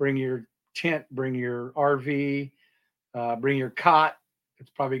 So bring your tent, bring your RV, bring your cot. It's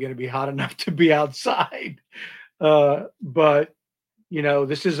probably going to be hot enough to be outside. But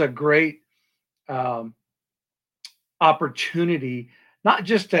this is a great opportunity, not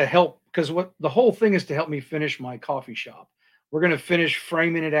just to help because what the whole thing is to help me finish my coffee shop. We're going to finish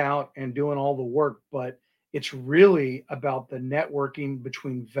framing it out and doing all the work, but it's really about the networking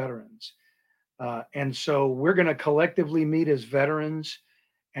between veterans. And so we're going to collectively meet as veterans,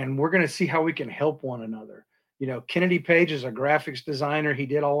 and we're going to see how we can help one another. Kennedy Page is a graphics designer. He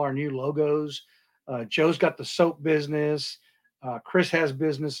did all our new logos. Joe's got the soap business. Chris has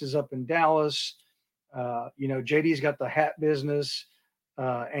businesses up in Dallas. JD's got the hat business.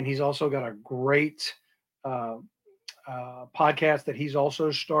 And he's also got a great uh, podcast that he's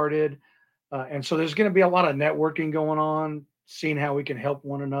also started. And so there's going to be a lot of networking going on, seeing how we can help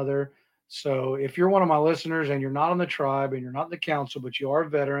one another. So if you're one of my listeners and you're not on the tribe and you're not in the council, but you are a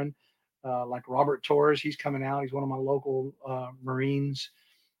veteran, like Robert Torres, he's coming out. He's one of my local Marines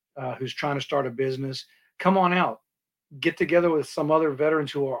who's trying to start a business. Come on out, get together with some other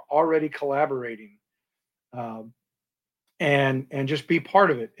veterans who are already collaborating, and just be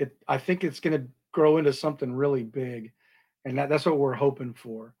part of it. I think it's going to grow into something really big, and that's what we're hoping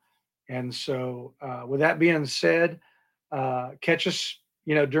for. And so, with that being said, catch us,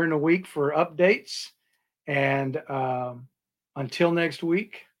 during the week for updates. And until next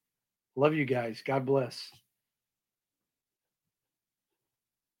week, love you guys. God bless.